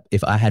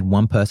 If I had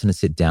one person to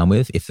sit down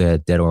with, if they're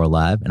dead or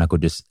alive, and I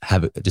could just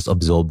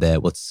absorb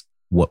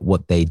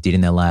what they did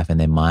in their life and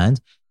their mind,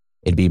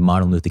 it'd be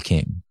Martin Luther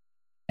King.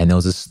 And there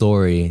was a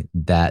story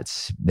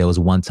that there was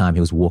one time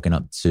he was walking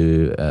up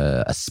to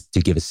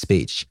give a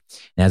speech,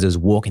 and as he was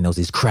walking, there was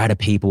this crowd of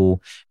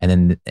people,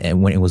 and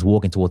when he was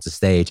walking towards the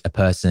stage, a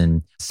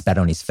person spat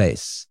on his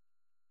face.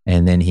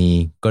 And then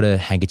he got a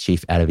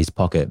handkerchief out of his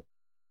pocket.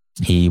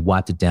 He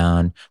wiped it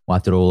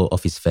all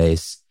off his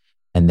face.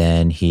 And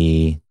then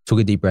he took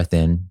a deep breath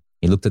in.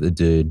 He looked at the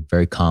dude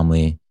very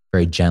calmly,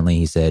 very gently.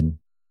 He said,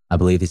 I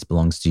believe this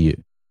belongs to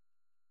you.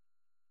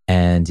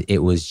 And it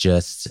was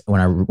just,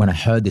 when I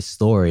heard this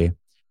story,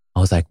 I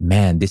was like,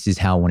 man, this is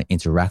how I want to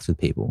interact with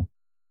people.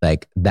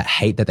 Like that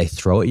hate that they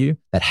throw at you,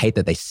 that hate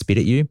that they spit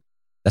at you,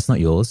 that's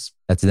not yours.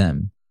 That's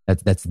them.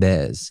 That's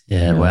theirs.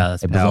 Yeah, wow,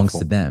 that's it powerful. Belongs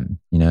to them.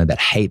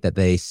 That hate that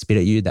they spit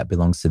at you, that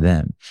belongs to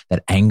them.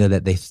 That anger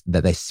that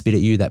they spit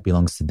at you, that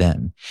belongs to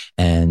them.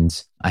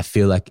 And I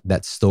feel like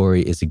that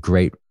story is a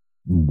great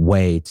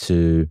way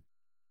to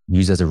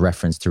use as a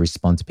reference to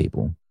respond to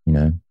people.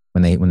 When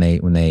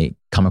they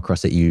come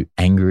across at you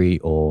angry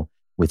or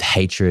with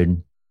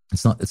hatred,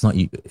 it's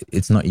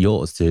not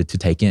yours to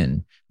take in.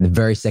 And the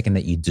very second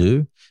that you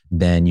do,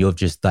 then you've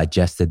just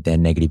digested their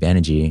negative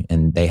energy,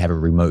 and they have a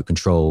remote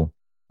control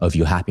of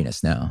your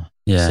happiness now.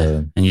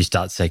 Yeah. And you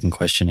start second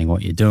questioning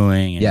what you're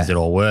doing. And is it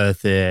all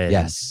worth it?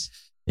 Yes.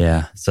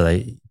 Yeah. So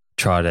they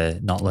try to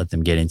not let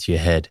them get into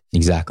your head.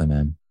 Exactly,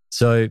 man.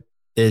 So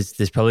there's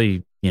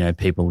probably,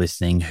 people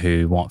listening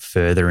who want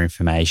further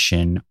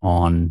information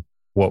on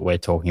what we're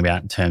talking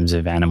about in terms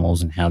of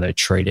animals and how they're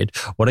treated.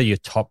 What are your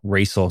top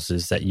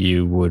resources that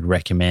you would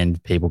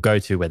recommend people go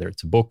to, whether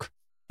it's a book,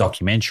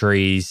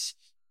 documentaries,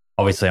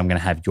 obviously I'm going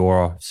to have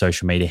your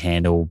social media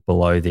handle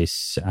below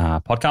this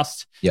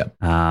podcast. Yeah.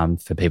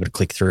 For people to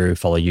click through,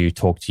 follow you,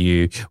 talk to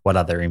you. What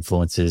other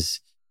influences?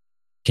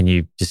 Can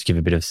you just give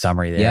a bit of a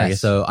summary there? Yeah,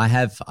 so I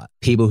have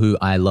people who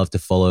I love to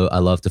follow. I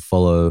love to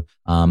follow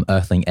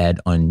Earthling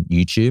Ed on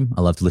YouTube.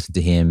 I love to listen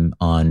to him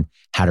on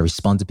how to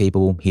respond to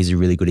people. He's a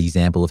really good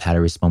example of how to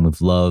respond with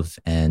love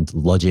and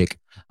logic.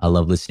 I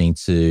love listening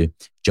to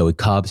Joey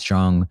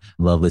Carbstrong.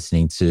 I love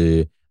listening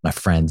to my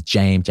friend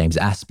James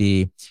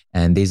Aspie.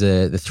 And these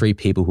are the three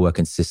people who I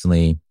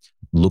consistently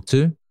look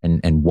to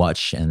and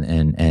watch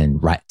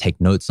and write, take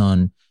notes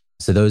on.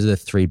 So those are the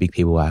three big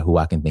people who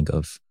I can think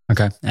of.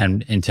 Okay.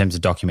 And in terms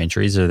of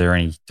documentaries, are there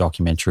any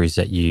documentaries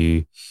that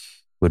you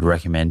would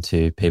recommend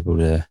to people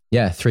to?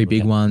 Yeah, three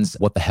big ones.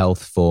 What the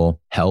Health for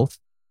Health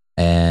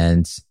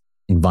and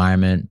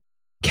Environment,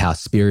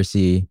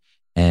 Cowspiracy,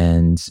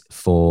 and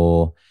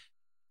for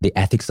the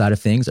ethics side of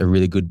things, a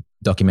really good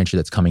documentary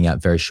that's coming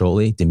out very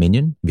shortly,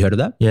 Dominion. Have you heard of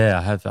that? Yeah,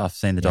 I have. I've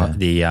seen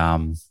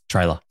the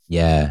trailer.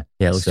 Yeah.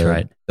 Yeah, it looks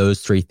great.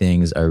 Those three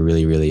things are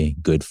really, really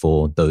good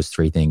for those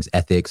three things: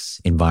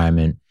 ethics,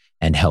 environment,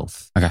 and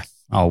health. Okay.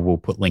 We'll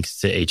put links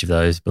to each of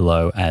those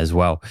below as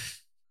well.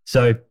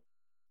 So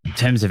in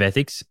terms of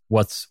ethics,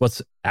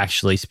 what's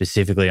actually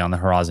specifically on the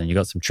horizon? You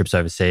got some trips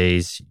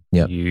overseas.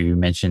 Yep. You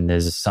mentioned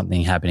there's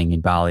something happening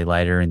in Bali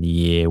later in the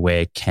year.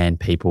 Where can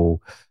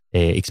people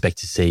expect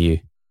to see you?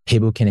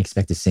 People can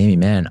expect to see me,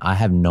 man. I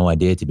have no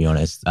idea, to be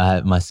honest.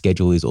 My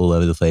schedule is all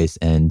over the place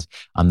and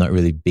I'm not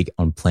really big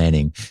on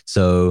planning.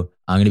 So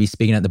I'm going to be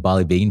speaking at the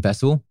Bali Vegan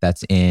Festival.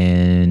 That's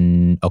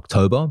in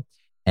October.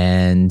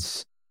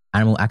 And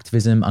animal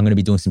activism, I'm going to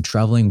be doing some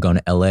traveling, going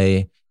to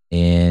LA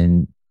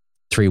in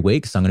 3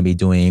 weeks. I'm going to be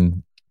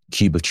doing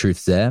Cube of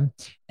Truths there.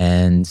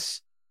 And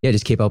yeah,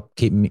 just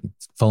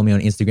follow me on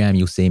Instagram.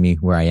 You'll see me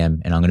where I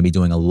am. And I'm going to be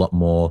doing a lot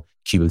more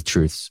Cube of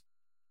Truths.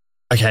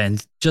 Okay.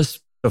 And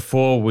just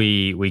before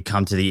we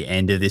come to the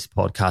end of this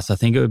podcast, I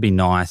think it would be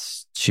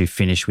nice to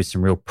finish with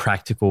some real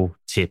practical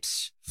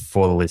tips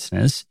for the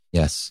listeners.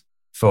 Yes.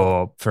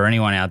 For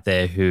anyone out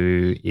there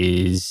who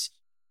is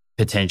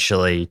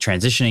potentially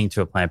transitioning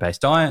to a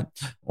plant-based diet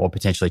or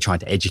potentially trying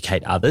to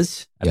educate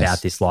others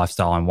about this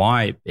lifestyle and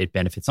why it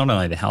benefits not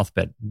only the health,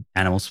 but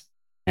animals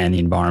and the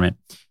environment.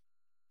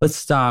 Let's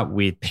start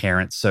with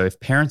parents. So if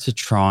parents are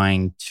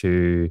trying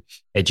to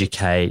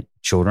educate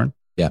children,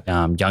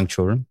 young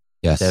children,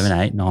 7,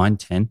 8, 9,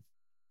 10,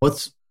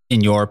 what's,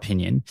 in your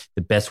opinion,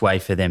 the best way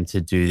for them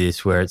to do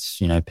this where it's,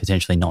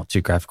 potentially not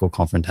too graphical,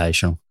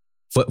 confrontational?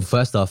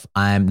 First off,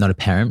 I'm not a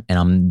parent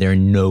and there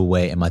in no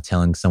way am I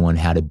telling someone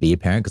how to be a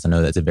parent because I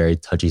know that's a very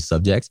touchy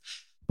subject.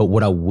 But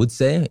what I would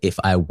say, if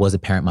I was a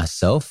parent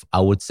myself,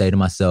 I would say to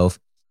myself,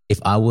 if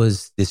I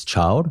was this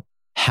child,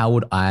 how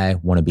would I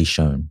want to be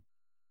shown?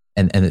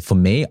 And for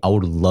me, I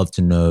would love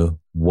to know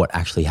what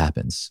actually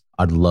happens.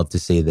 I'd love to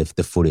see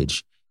the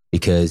footage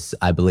because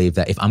I believe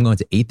that if I'm going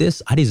to eat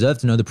this, I deserve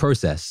to know the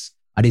process.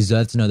 I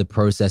deserve to know the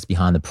process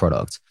behind the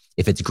product.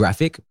 If it's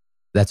graphic,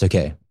 that's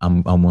okay.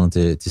 I'm willing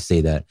to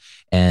see that.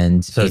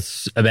 And so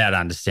it's about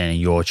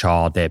understanding your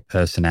child, their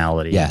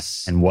personality,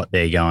 yes, and what's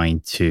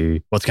going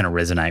to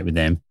resonate with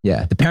them.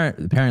 Yeah, the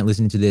parent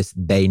listening to this,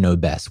 they know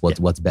best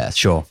what's best.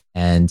 Sure.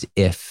 And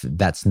if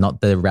that's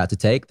not the route to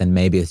take, then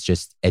maybe it's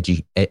just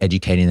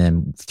educating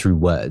them through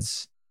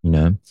words,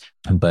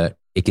 But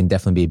it can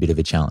definitely be a bit of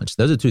a challenge.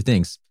 Those are two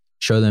things: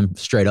 show them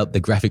straight up the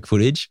graphic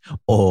footage,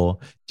 or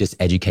just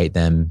educate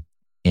them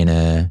in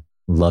a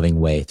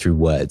loving way through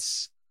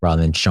words,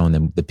 rather than showing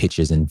them the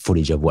pictures and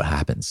footage of what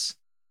happens.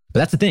 But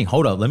that's the thing.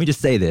 Hold up. Let me just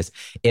say this.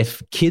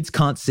 If kids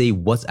can't see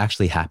what's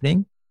actually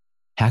happening,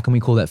 how can we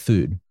call that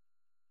food?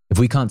 If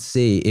we can't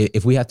see,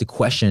 if we have to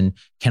question,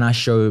 can I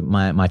show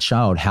my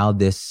child how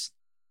this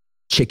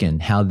chicken,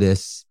 how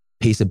this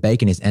piece of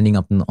bacon is ending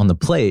up on the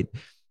plate,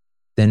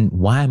 then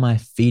why am I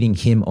feeding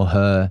him or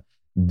her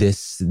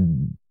this?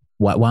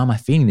 Why am I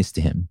feeding this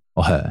to him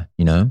or her,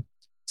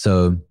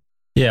 So...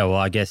 Yeah, well,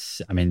 I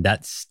guess,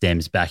 that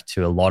stems back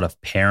to a lot of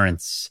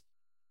parents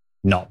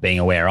not being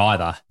aware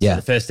either. Yeah. So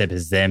the first step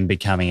is them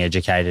becoming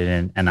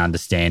educated and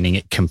understanding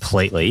it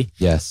completely.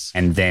 Yes.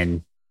 And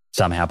then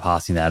somehow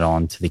passing that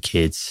on to the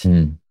kids.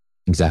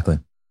 Exactly.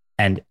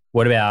 And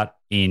what about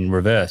in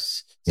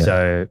reverse? Yeah.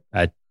 So,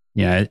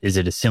 is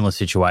it a similar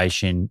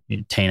situation,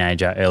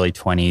 teenager, early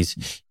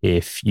 20s,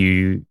 if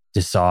you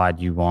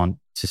decide you want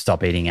to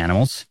stop eating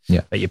animals,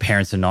 but your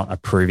parents are not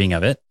approving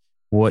of it?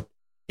 What,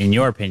 in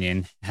your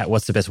opinion,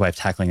 what's the best way of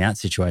tackling that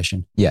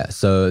situation? Yeah,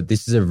 so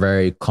this is a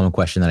very common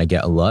question that I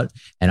get a lot.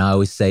 And I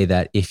always say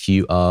that if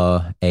you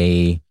are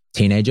a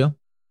teenager,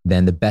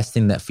 then the best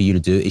thing that for you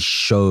to do is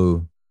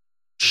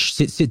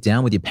sit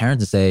down with your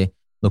parents and say,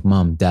 look,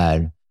 mom,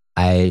 dad,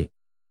 I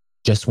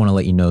just want to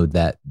let you know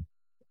that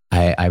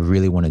I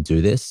really want to do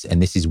this and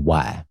this is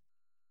why,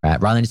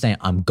 right? Rather than just saying,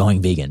 I'm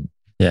going vegan.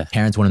 Yeah.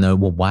 Parents want to know,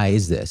 well, why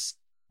is this?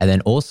 And then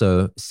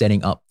also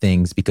setting up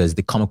things, because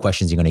the common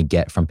questions you're going to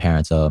get from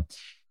parents are,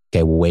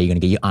 okay, well, where are you going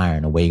to get your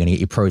iron, or where are you going to get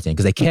your protein?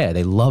 Because they care,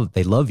 they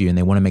love you, and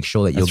they want to make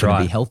sure that you're going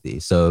to be healthy.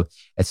 So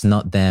it's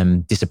not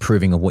them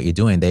disapproving of what you're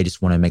doing. They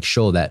just want to make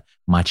sure that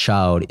my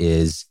child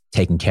is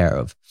taken care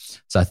of.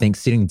 So I think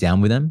sitting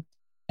down with them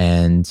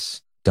and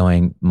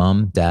going,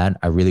 Mom, Dad,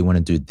 I really want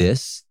to do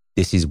this.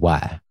 This is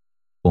why.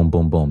 Boom,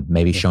 boom, boom.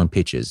 Maybe showing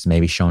pictures,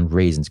 maybe showing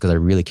reasons, because I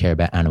really care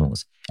about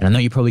animals. And I know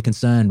you're probably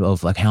concerned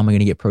of like, how am I going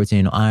to get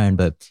protein or iron?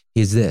 But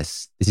here's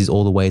this. This is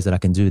all the ways that I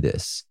can do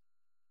this.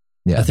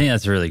 Yeah. I think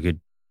that's a really good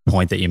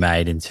point that you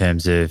made in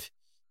terms of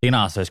you can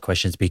ask those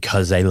questions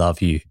because they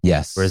love you.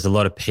 Yes. Whereas a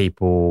lot of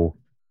people,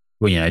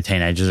 well, you know,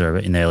 teenagers are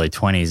in their early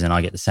 20s and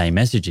I get the same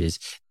messages.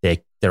 They're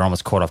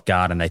almost caught off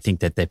guard and they think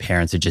that their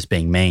parents are just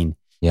being mean.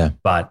 Yeah.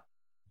 But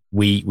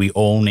we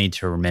all need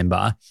to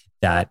remember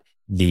that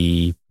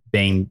the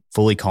being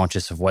fully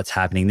conscious of what's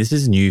happening, this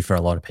is new for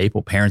a lot of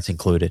people, parents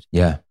included.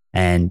 Yeah.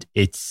 And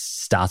it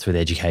starts with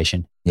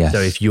education. Yes. So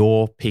if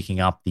you're picking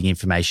up the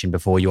information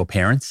before your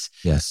parents,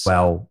 yes,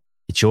 well,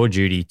 it's your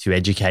duty to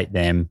educate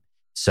them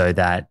so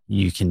that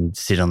you can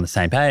sit on the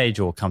same page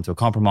or come to a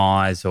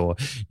compromise, or,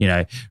 you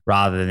know,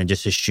 rather than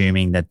just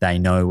assuming that they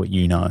know what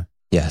you know.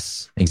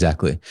 Yes,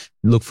 exactly.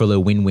 Look for a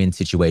win-win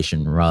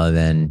situation rather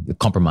than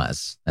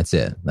compromise. That's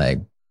it. Like,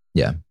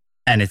 yeah.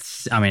 And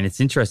it's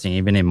interesting,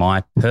 even in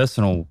my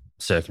personal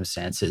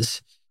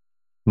circumstances,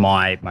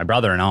 my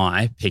brother and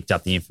I picked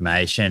up the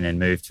information and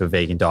moved to a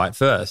vegan diet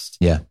first.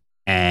 Yeah.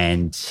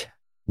 And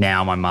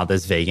now my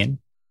mother's vegan.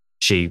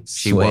 She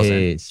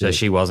wasn't. So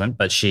she wasn't,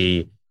 but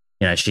she,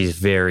 you know, she's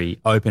very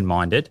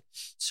open-minded.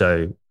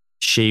 So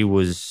she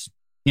was,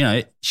 you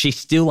know, she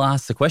still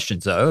asked the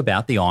questions though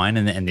about the iron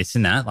and this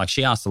and that. Like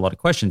she asked a lot of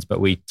questions, but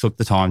we took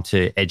the time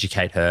to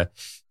educate her,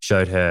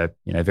 showed her,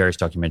 you know, various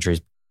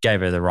documentaries,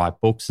 gave her the right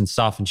books and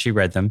stuff, and she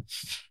read them.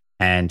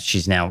 And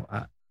she's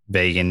now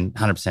vegan,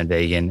 100%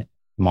 vegan.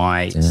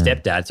 My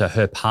stepdad, so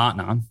her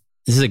partner,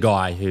 this is a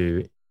guy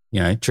who, you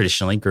know,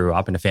 traditionally grew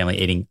up in a family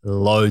eating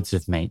loads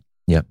of meat.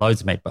 Yeah. Loads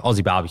of meat, but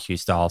Aussie barbecue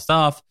style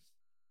stuff.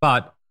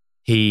 But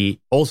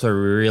he also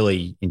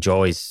really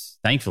enjoys,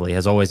 thankfully,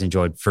 has always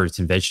enjoyed fruits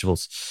and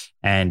vegetables.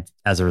 And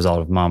as a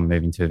result of mum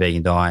moving to a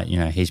vegan diet, you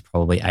know, he's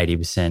probably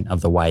 80% of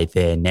the way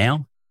there now.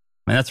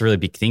 I mean, that's a really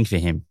big thing for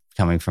him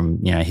coming from,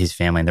 you know, his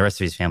family, and the rest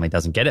of his family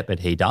doesn't get it, but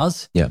he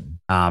does. Yeah.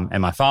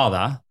 And my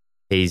father,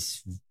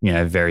 he's, you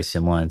know, very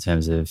similar in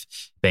terms of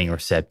being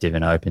receptive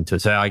and open to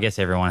it. So I guess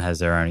everyone has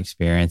their own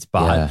experience.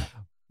 But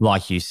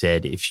like you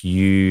said, if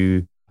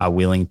you are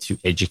willing to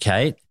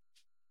educate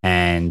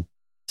and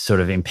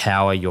sort of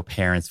empower your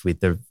parents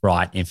with the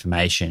right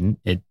information,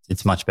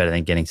 it's much better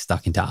than getting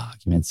stuck into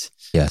arguments.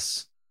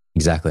 Yes,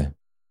 exactly.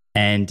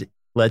 And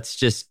let's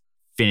just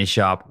finish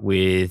up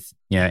with,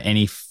 you know,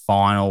 any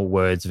final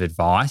words of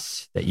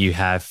advice that you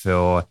have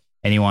for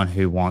anyone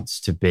who wants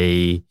to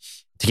get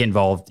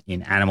involved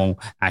in animal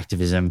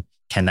activism.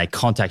 Can they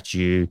contact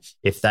you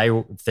if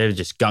they're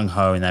just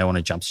gung-ho and they want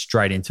to jump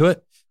straight into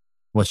it?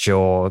 What's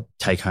your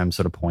take-home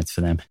sort of points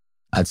for them?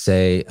 I'd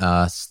say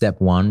step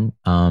one,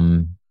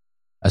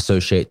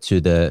 associate to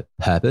the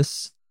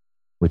purpose,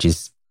 which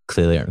is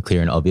clear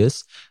and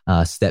obvious.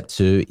 Step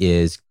two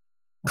is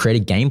create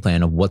a game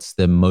plan of what's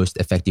the most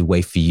effective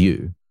way for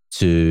you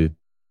to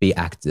be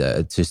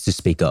to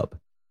speak up,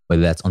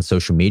 whether that's on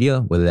social media,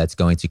 whether that's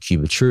going to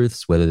Cuba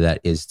Truths, whether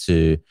that is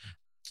to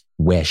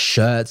wear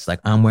shirts like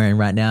I'm wearing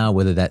right now,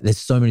 there's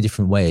so many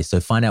different ways.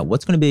 So find out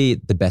what's going to be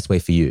the best way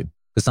for you.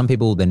 Because some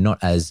people, they're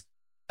not as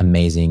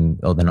amazing,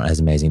 or they're not as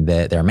amazing.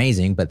 They're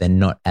amazing, but they're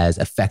not as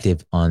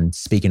effective on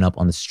speaking up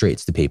on the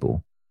streets to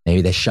people.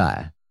 Maybe they're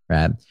shy,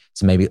 right?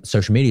 So maybe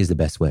social media is the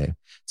best way.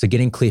 So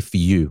getting clear for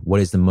you,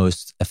 what is the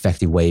most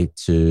effective way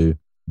to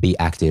be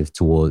active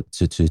to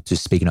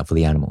speaking up for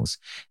the animals?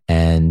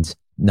 And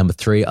number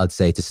three, I'd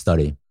say to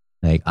study.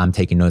 Like I'm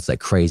taking notes like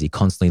crazy,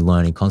 constantly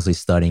learning, constantly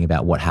studying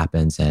about what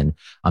happens. And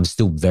I'm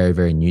still very,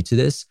 very new to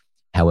this.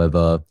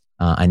 However,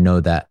 I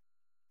know that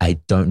I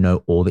don't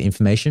know all the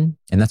information,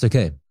 and that's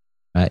okay.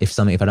 If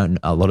I don't,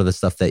 a lot of the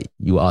stuff that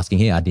you were asking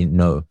here, I didn't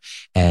know.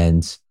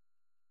 And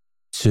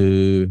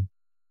to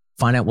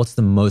find out what's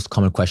the most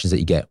common questions that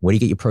you get. Where do you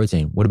get your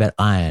protein? What about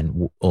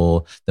iron?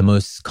 Or the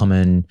most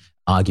common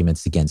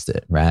arguments against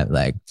it, right?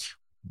 Like,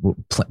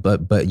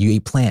 but you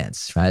eat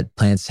plants, right?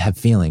 Plants have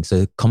feelings.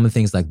 So common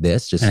things like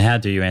this. And how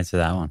do you answer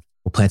that one?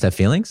 Well, plants have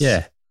feelings?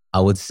 Yeah. I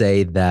would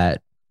say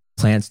that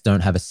plants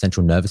don't have a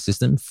central nervous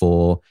system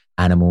for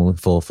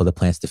the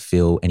plants to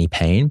feel any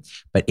pain.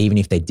 But even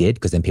if they did,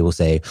 because then people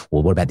say,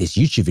 well, what about this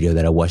YouTube video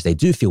that I watched? They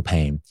do feel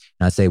pain.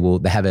 And I'd say, well,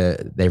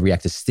 they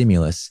react to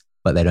stimulus,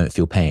 but they don't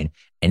feel pain.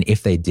 And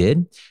if they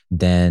did,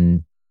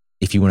 then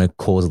if you want to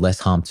cause less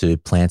harm to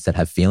plants that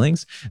have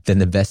feelings, then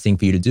the best thing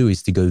for you to do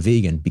is to go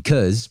vegan,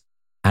 because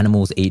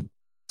animals eat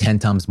 10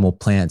 times more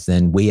plants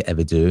than we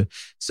ever do.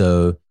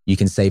 So you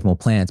can save more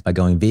plants by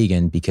going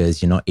vegan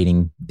because you're not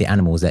eating the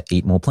animals that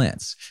eat more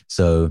plants.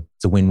 So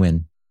it's a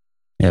win-win.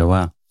 Yeah,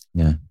 wow.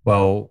 Yeah.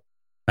 Well,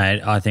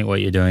 Mate, I think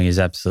what you're doing is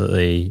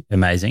absolutely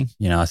amazing.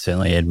 I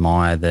certainly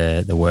admire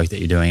the work that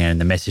you're doing and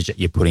the message that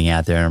you're putting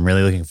out there. And I'm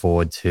really looking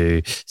forward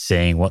to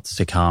seeing what's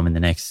to come in the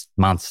next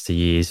months to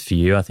years for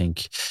you. I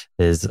think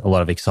there's a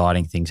lot of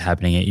exciting things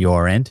happening at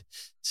your end.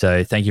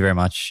 So thank you very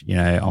much,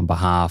 on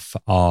behalf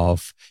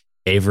of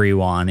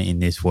everyone in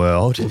this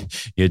world.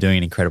 You're doing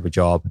an incredible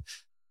job.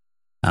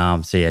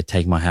 So yeah,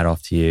 take my hat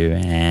off to you,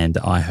 and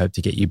I hope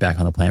to get you back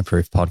on the Plant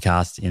Proof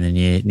podcast in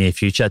the near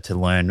future to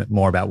learn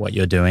more about what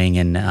you're doing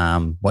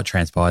and what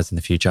transpires in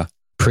the future.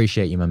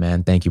 Appreciate you, my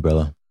man. Thank you,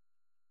 brother.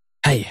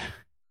 Hey,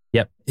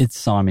 yep, it's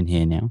Simon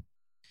here now.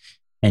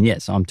 And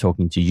yes, I'm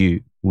talking to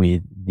you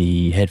with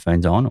the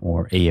headphones on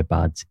or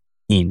earbuds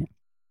in.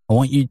 I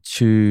want you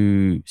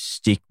to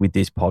stick with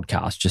this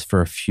podcast just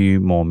for a few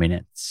more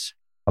minutes.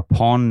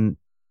 Upon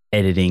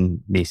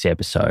editing this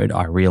episode,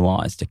 I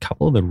realized a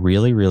couple of the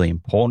really, really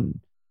important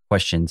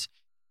questions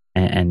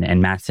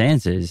and Matt's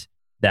answers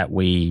that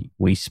we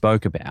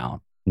spoke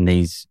about. And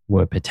these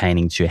were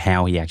pertaining to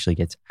how he actually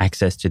gets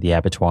access to the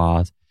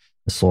abattoirs,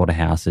 the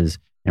slaughterhouses,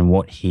 and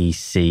what he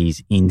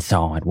sees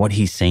inside, what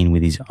he's seen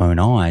with his own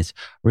eyes.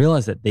 I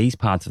realized that these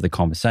parts of the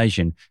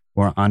conversation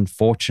were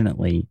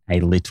unfortunately a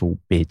little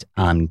bit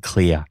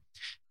unclear.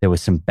 There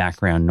was some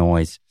background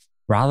noise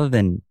rather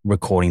than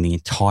recording the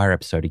entire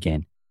episode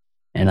again.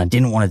 And I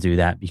didn't want to do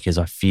that because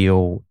I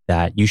feel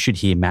that you should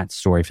hear Matt's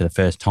story for the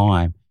first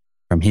time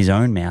from his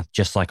own mouth,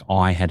 just like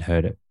I had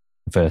heard it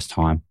the first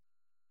time.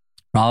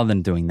 Rather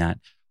than doing that,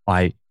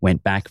 I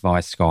went back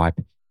via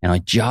Skype and I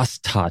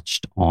just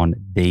touched on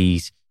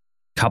these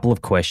couple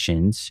of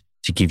questions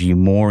to give you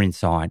more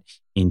insight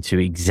into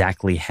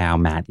exactly how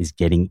Matt is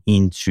getting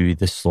into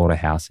the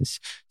slaughterhouses.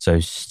 So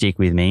stick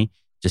with me.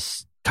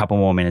 Just a couple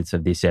more minutes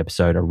of this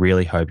episode. I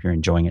really hope you're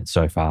enjoying it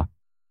so far.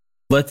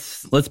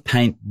 Let's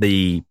paint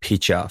the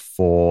picture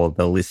for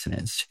the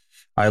listeners.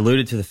 I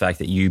alluded to the fact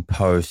that you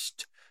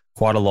post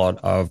quite a lot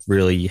of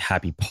really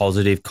happy,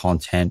 positive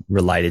content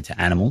related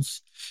to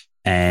animals,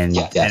 and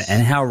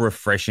how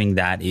refreshing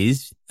that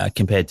is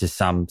compared to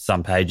some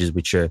pages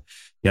which are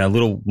a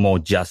little more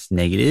just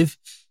negative.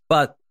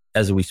 But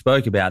as we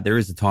spoke about, there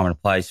is a time and a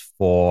place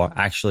for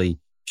actually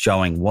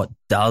showing what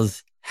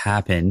does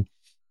happen,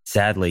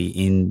 sadly,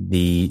 in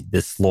the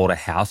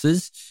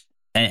slaughterhouses.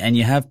 And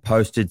you have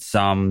posted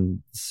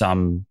some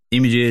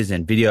images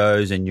and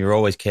videos, and you're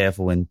always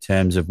careful in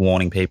terms of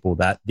warning people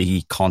that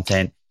the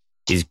content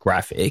is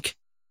graphic.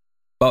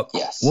 But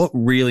what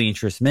really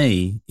interests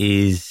me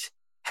is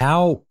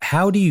how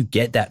do you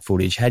get that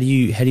footage? How do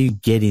you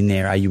get in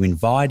there? Are you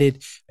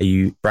invited? Are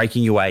you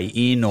breaking your way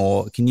in,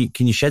 or can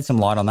you shed some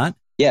light on that?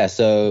 Yeah,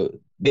 so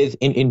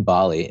in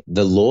Bali,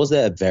 the laws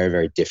there are very,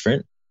 very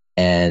different.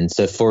 And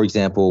so, for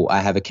example, I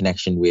have a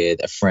connection with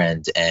a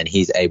friend and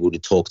he's able to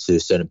talk to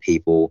certain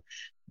people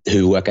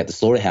who work at the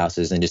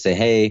slaughterhouses and just say,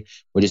 hey,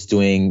 we're just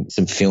doing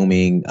some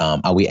filming.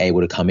 Are we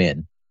able to come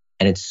in?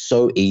 And it's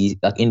so easy,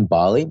 like in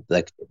Bali,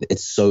 like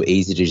it's so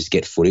easy to just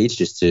get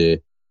footage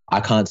I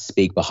can't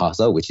speak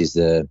Bahasa, which is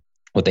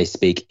what they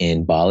speak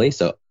in Bali.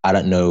 So I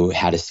don't know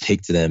how to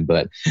speak to them,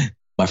 but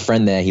my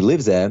friend there, he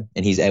lives there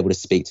and he's able to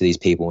speak to these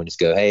people and just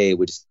go, hey,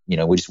 we just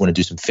want to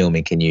do some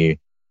filming. Can you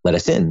let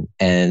us in?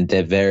 And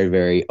they're very,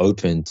 very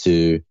open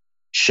to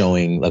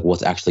showing like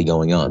what's actually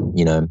going on.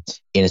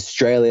 In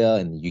Australia,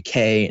 in the UK,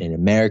 and in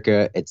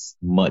America, it's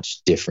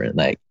much different.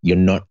 Like you're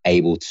not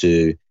able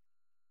to,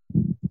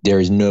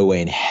 there is no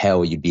way in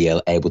hell you'd be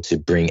able to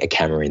bring a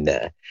camera in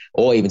there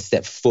or even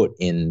step foot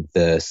in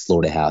the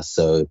slaughterhouse.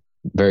 So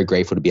very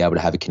grateful to be able to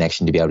have a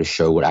connection to be able to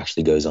show what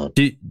actually goes on.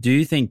 Do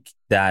you think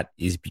that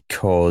is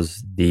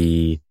because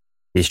the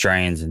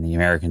Australians and the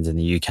Americans and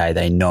the UK,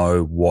 they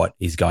know what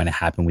is going to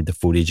happen with the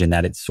footage and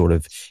that it's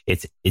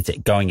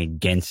going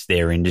against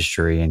their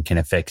industry and can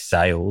affect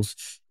sales?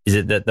 Is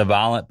it that the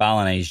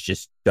Balinese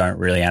just don't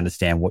really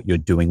understand what you're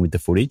doing with the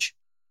footage?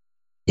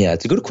 Yeah,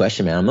 it's a good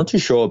question, man. I'm not too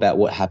sure about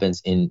what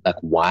happens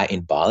why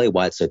in Bali,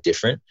 why it's so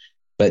different,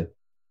 but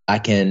I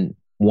can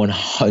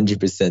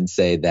 100%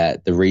 say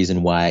that the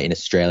reason why in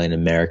Australia and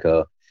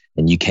America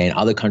and UK and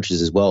other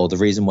countries as well, the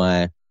reason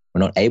why we're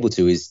not able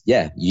to is,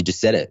 you just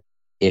said it.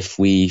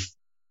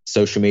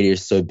 Social media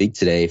is so big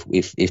today,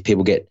 if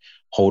people get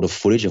hold of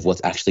footage of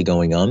what's actually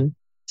going on,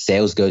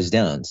 sales goes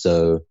down.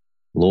 So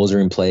laws are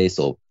in place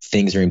or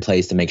things are in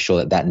place to make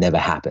sure that never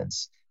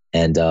happens.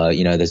 And,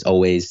 there's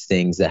always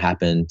things that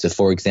happen to,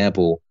 for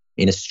example,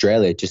 in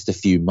Australia, just a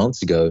few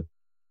months ago,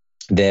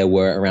 there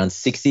were around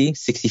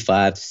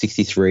 65 to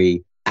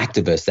 63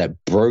 activists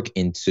that broke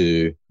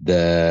into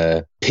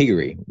the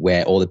piggery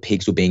where all the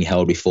pigs were being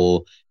held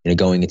before,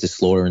 going into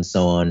slaughter and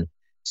so on.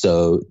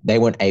 So they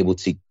weren't able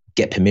to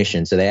get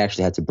permission. So they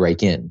actually had to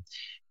break in.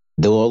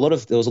 There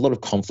was a lot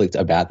of conflict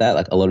about that.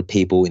 Like a lot of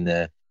people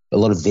a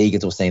lot of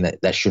vegans were saying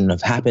that shouldn't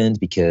have happened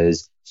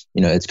because,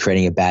 it's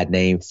creating a bad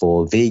name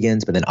for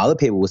vegans. But then other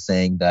people were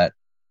saying that,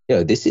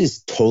 this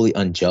is totally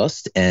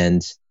unjust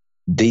and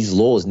these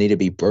laws need to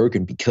be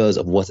broken because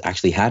of what's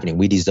actually happening.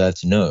 We deserve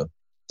to know.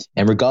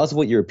 And regardless of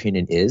what your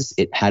opinion is,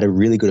 it had a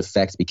really good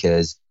effect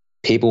because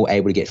people were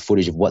able to get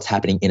footage of what's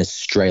happening in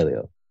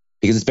Australia.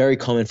 Because it's very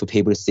common for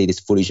people to see this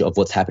footage of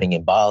what's happening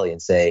in Bali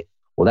and say,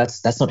 well,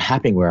 that's not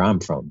happening where I'm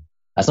from.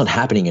 That's not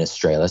happening in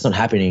Australia. That's not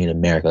happening in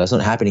America. That's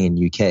not happening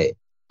in UK.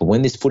 But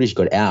when this footage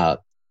got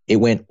out, it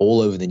went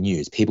all over the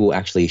news. People were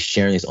actually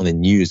sharing this on the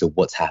news of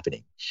what's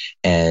happening.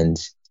 And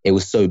it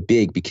was so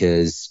big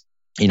because,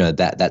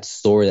 that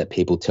story that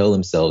people tell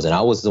themselves. And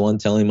I was the one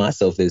telling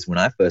myself this when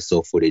I first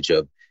saw footage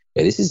of,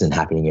 yeah, this isn't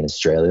happening in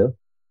Australia.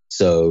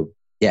 So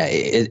yeah,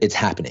 it's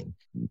happening.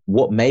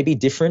 What may be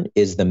different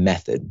is the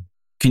method.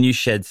 Can you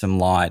shed some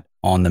light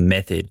on the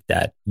method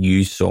that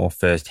you saw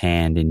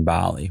firsthand in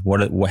Bali?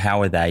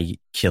 How are they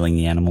killing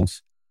the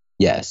animals?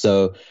 Yeah,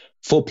 so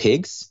for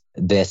pigs,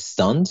 they're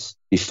stunned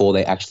before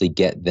they actually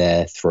get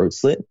their throat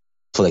slit.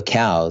 For the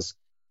cows,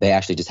 they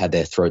actually just have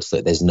their throat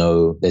slit. There's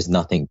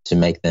nothing to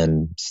make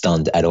them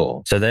stunned at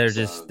all. So they're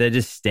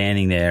just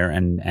standing there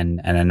and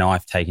a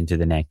knife taken to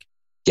the neck.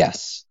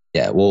 Yes.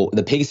 Yeah. Well,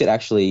 the pigs get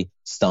actually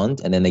stunned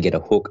and then they get a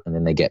hook and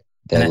then they get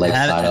their legs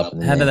tied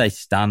up. How do they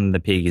stun the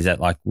pig? Is that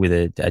like with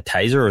a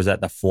taser, or is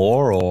that the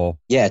floor? Or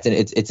yeah,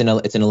 it's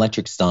an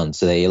electric stun.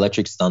 So they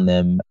electric stun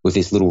them with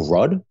this little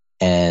rod,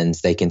 and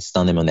they can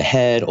stun them on the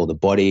head or the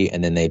body,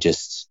 and then they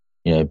just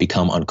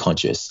become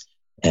unconscious,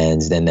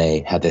 and then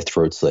they have their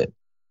throat slit.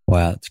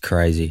 Wow, it's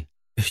crazy.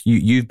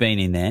 You've been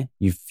in there.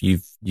 You've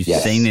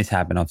Yes. seen this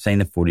happen. I've seen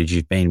the footage.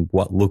 You've been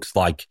what looks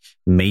like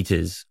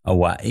meters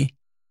away.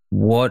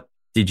 What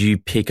did you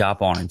pick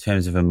up on in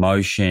terms of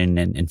emotion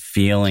and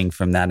feeling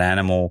from that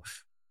animal?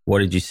 What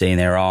did you see in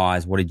their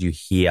eyes? What did you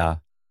hear?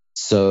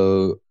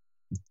 So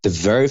the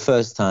very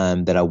first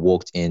time that I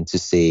walked in to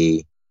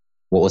see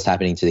what was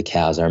happening to the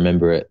cows, I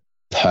remember it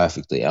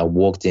perfectly. I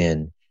walked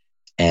in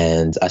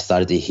and I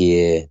started to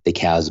hear the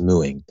cows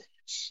mooing.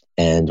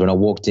 And when I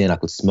walked in, I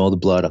could smell the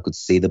blood. I could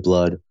see the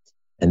blood.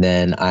 And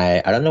then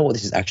I don't know what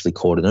this is actually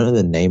called. I don't know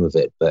the name of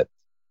it, but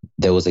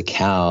there was a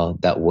cow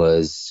that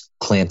was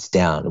clamped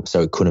down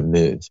so it couldn't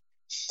move.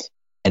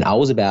 And I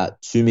was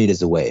about 2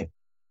 meters away.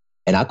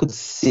 And I could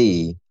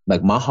see,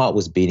 like, my heart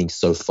was beating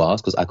so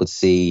fast because I could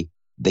see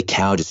the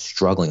cow just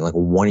struggling, like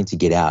wanting to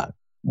get out,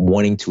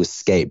 wanting to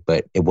escape,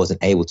 but it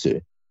wasn't able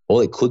to.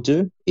 All it could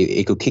do,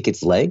 it could kick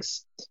its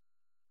legs,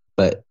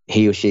 but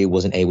he or she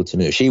wasn't able to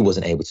move. She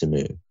wasn't able to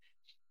move.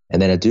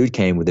 And then a dude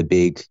came with a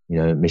big,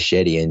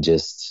 machete and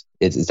just,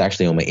 it's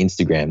actually on my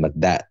Instagram, like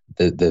that,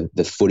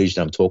 the footage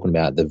that I'm talking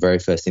about, the very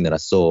first thing that I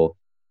saw,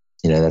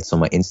 that's on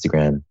my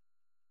Instagram.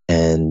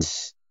 And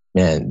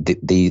man,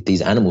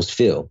 these animals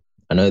feel.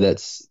 I know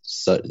that's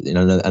so,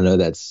 I know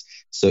that's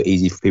so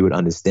easy for people to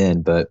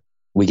understand, but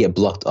we get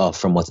blocked off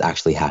from what's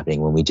actually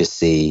happening when we just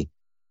see,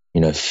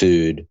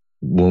 food,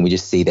 when we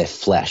just see their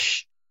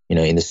flesh,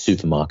 in the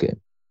supermarket.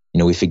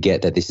 We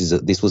forget that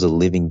this was a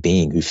living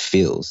being who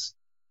feels,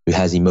 who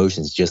has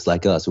emotions just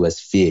like us, who has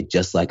fear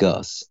just like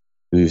us,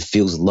 who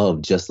feels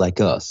love just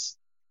like us.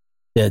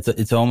 Yeah,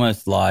 it's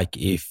almost like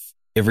if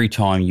every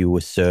time you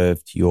were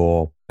served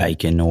your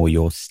bacon or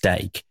your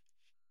steak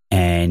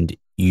and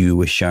you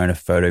were shown a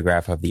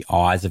photograph of the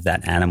eyes of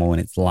that animal in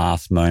its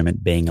last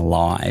moment being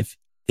alive,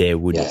 there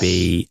would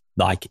be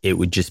like, it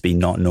would just be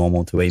not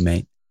normal to eat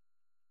meat.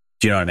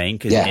 Do you know what I mean?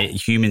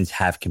 Because humans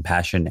have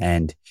compassion,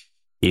 and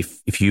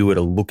if you were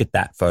to look at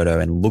that photo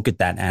and look at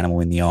that animal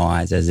in the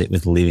eyes as it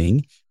was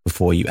living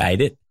before you ate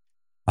it,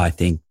 I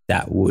think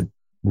that would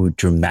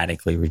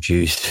dramatically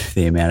reduce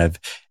the amount of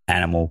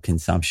animal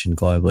consumption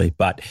globally.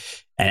 But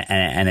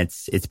and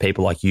it's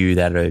people like you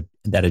that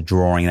are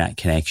drawing that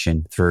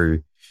connection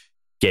through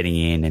getting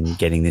in and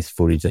getting this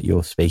footage that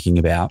you're speaking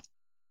about.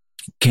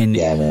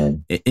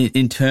 Man.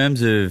 In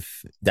terms of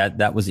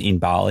that was in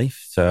Bali.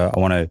 So I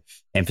want to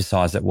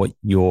emphasize that what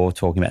you're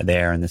talking about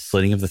there and the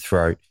slitting of the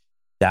throat,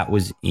 that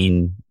was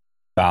in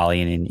Bali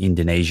and in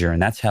Indonesia,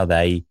 and that's how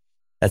they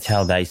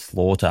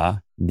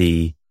slaughter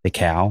the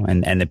cow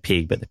and the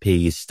pig, but the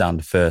pig is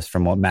stunned first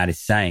from what Matt is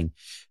saying.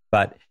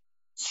 But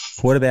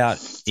what about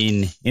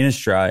in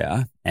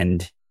Australia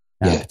and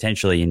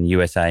potentially in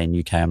USA and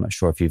UK? I'm not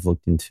sure if you've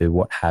looked into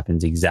what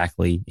happens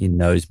exactly in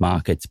those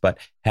markets, but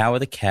how are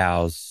the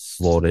cows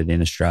slaughtered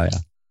in Australia?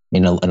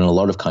 In a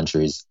lot of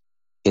countries,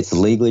 it's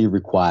legally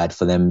required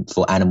for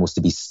animals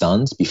to be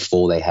stunned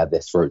before they have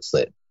their throat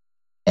slit.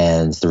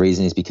 And the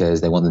reason is because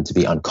they want them to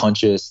be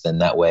unconscious. Then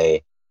that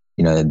way,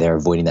 they're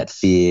avoiding that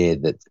fear,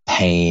 that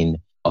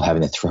pain of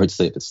having their throat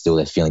slit, but still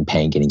they're feeling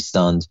pain getting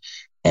stunned.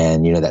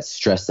 And, that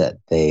stress that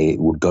they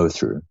would go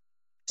through.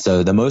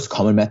 So the most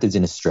common methods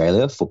in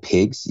Australia for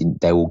pigs,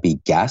 they will be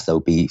gas. They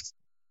will be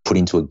put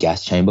into a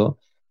gas chamber.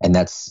 And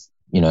that's,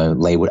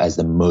 labeled as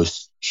the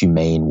most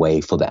humane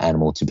way for the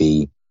animal to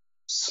be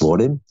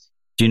slaughtered.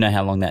 Do you know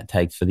how long that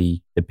takes for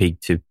the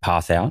pig to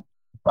pass out?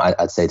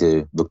 I'd say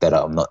to look that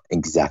up. I'm not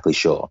exactly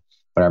sure.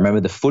 But I remember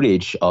the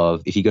footage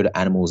of, if you go to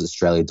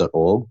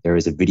animalsaustralia.org, there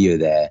is a video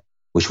there,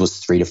 which was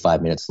 3 to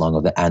 5 minutes long,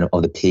 of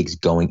the pigs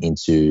going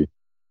into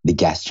the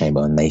gas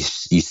chamber. And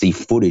you see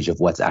footage of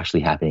what's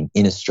actually happening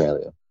in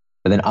Australia.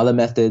 But then other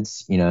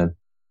methods, the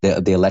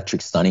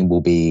electric stunning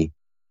will be,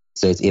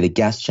 so it's either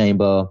gas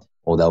chamber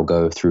or they'll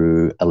go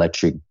through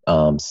electric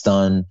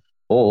stun,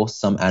 or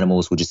some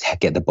animals will just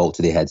get the bolt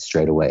to their head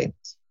straight away.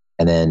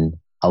 And then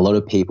a lot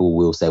of people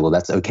will say, well,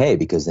 that's okay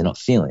because they're not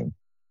feeling.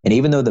 And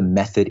even though the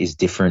method is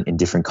different in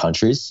different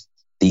countries,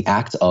 the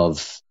act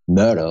of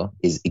murder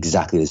is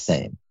exactly the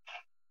same.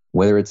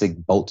 Whether it's a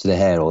bolt to the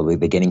head or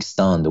they're getting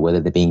stunned or whether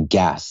they're being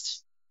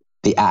gassed,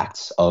 the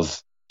act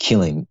of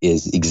killing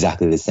is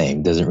exactly the same.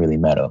 It doesn't really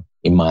matter,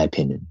 in my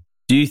opinion.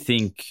 Do you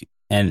think,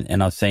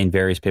 and I've seen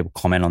various people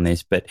comment on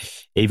this, but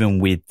even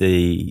with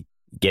the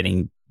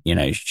getting,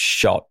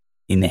 shot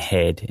in the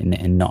head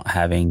and not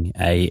having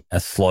a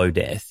slow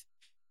death,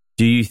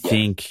 do you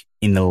think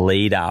in the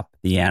lead up,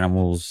 the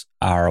animals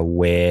are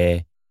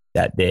aware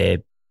that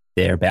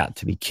they're about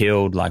to be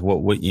killed? Like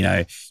what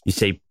you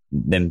see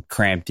them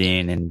cramped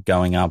in and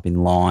going up in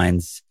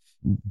lines.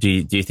 Do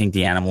you think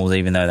the animals,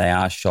 even though they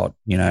are shot,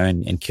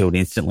 and killed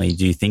instantly,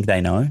 do you think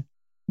they know?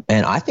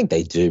 And I think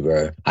they do,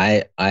 bro.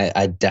 I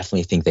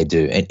definitely think they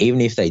do. And even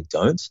if they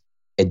don't,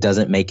 it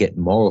doesn't make it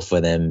moral for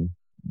them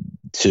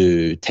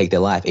to take their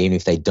life, even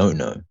if they don't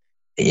know.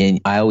 And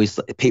I always,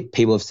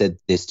 people have said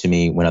this to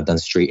me when I've done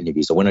street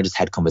interviews or when I just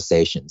had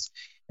conversations.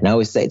 And I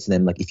always say to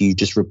them, like, if you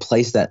just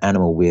replace that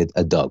animal with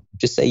a dog,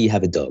 just say you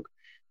have a dog,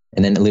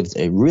 and then it lived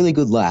a really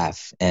good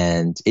life,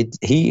 and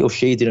he or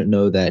she didn't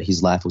know that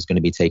his life was going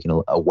to be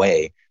taken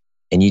away,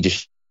 and you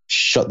just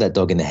shot that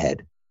dog in the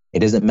head. It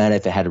doesn't matter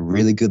if it had a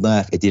really good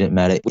life. It didn't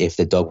matter if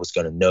the dog was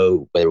going to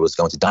know whether it was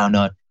going to die or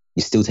not.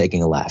 You're still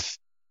taking a life.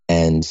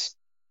 And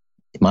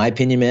in my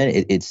opinion,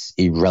 man, it's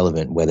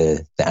irrelevant whether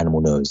the animal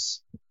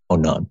knows or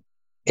not.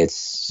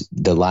 It's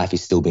the life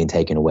is still being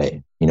taken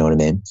away. You know what I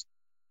mean?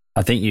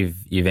 I think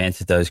you've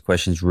answered those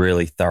questions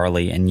really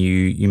thoroughly. And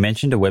you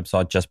mentioned a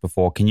website just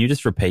before. Can you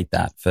just repeat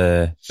that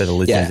for the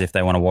listeners if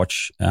they want to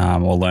watch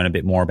or learn a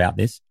bit more about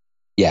this?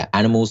 Yeah,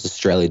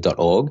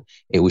 animalsaustralia.org.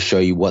 It will show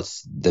you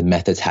what's the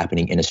methods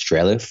happening in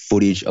Australia,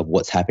 footage of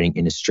what's happening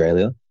in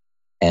Australia.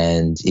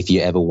 And if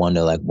you ever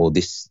wonder, like, well,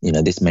 this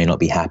may not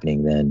be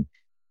happening, then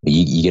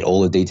you get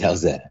all the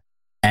details there.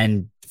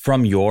 And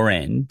from your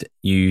end,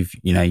 you've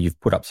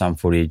put up some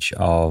footage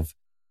of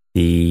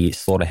the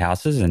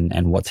slaughterhouses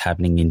and what's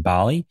happening in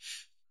Bali.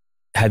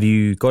 Have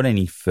you got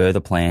any further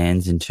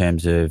plans in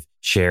terms of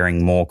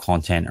sharing more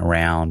content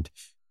around,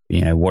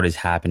 what is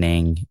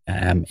happening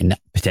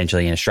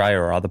potentially in Australia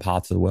or other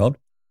parts of the world?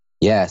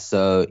 Yeah,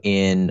 so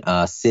in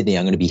Sydney,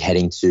 I'm going to be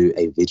heading to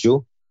a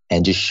vigil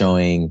and just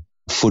showing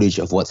footage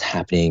of what's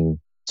happening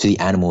to the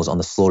animals on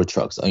the slaughter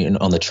trucks,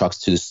 on the trucks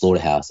to the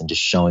slaughterhouse, and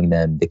just showing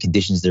them the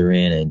conditions they're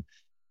in. And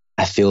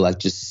I feel like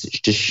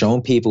just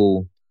showing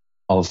people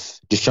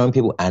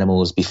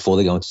animals before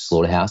they go into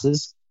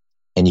slaughterhouses,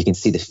 and you can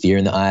see the fear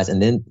in the eyes, and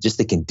then just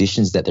the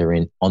conditions that they're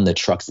in on the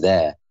trucks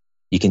there.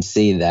 You can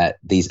see that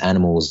these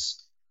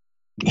animals,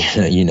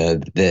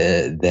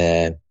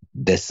 they're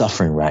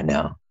suffering right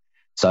now.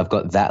 So I've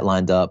got that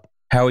lined up.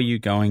 How are you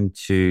going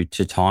to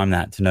time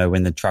that to know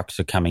when the trucks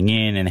are coming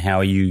in, and how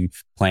are you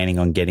planning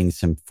on getting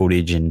some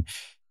footage? And,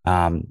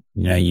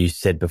 you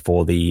said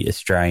before the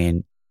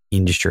Australian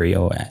industry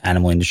or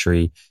animal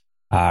industry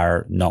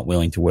are not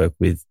willing to work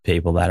with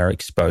people that are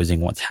exposing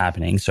what's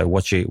happening. So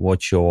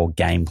what's your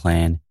game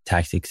plan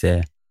tactics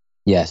there?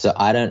 Yeah, so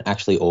I don't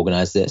actually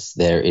organize this.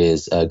 There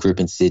is a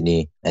group in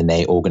Sydney and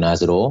they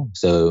organize it all.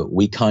 So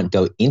we can't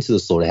go into the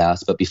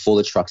slaughterhouse, but before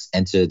the trucks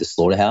enter the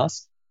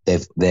slaughterhouse,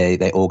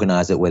 they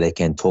organize it where they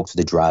can talk to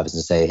the drivers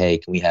and say, hey,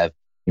 can we have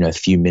a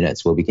few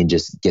minutes where we can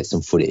just get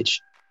some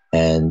footage?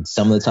 And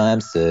some of the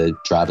times the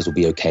drivers will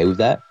be okay with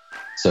that.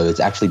 So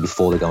it's actually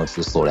before they go into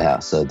the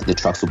slaughterhouse. So the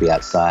trucks will be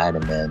outside,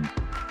 and then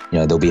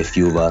there'll be a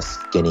few of us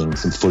getting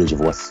some footage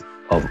of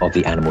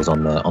the animals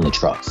on the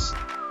trucks.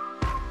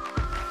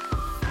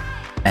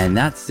 And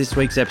that's this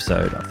week's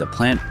episode of the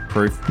Plant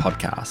Proof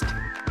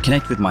Podcast.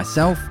 Connect with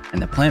myself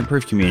and the Plant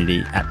Proof community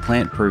at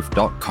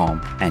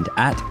plantproof.com and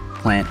at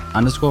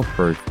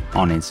plant_proof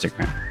on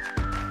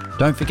Instagram.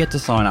 Don't forget to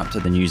sign up to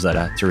the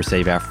newsletter to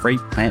receive our free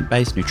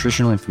plant-based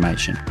nutritional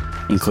information,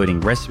 including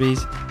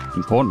recipes,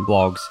 important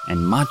blogs,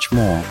 and much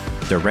more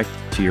direct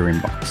to your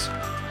inbox.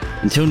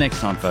 Until next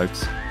time,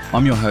 folks,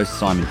 I'm your host,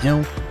 Simon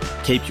Hill.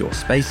 Keep your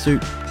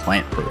spacesuit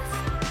plant-proof.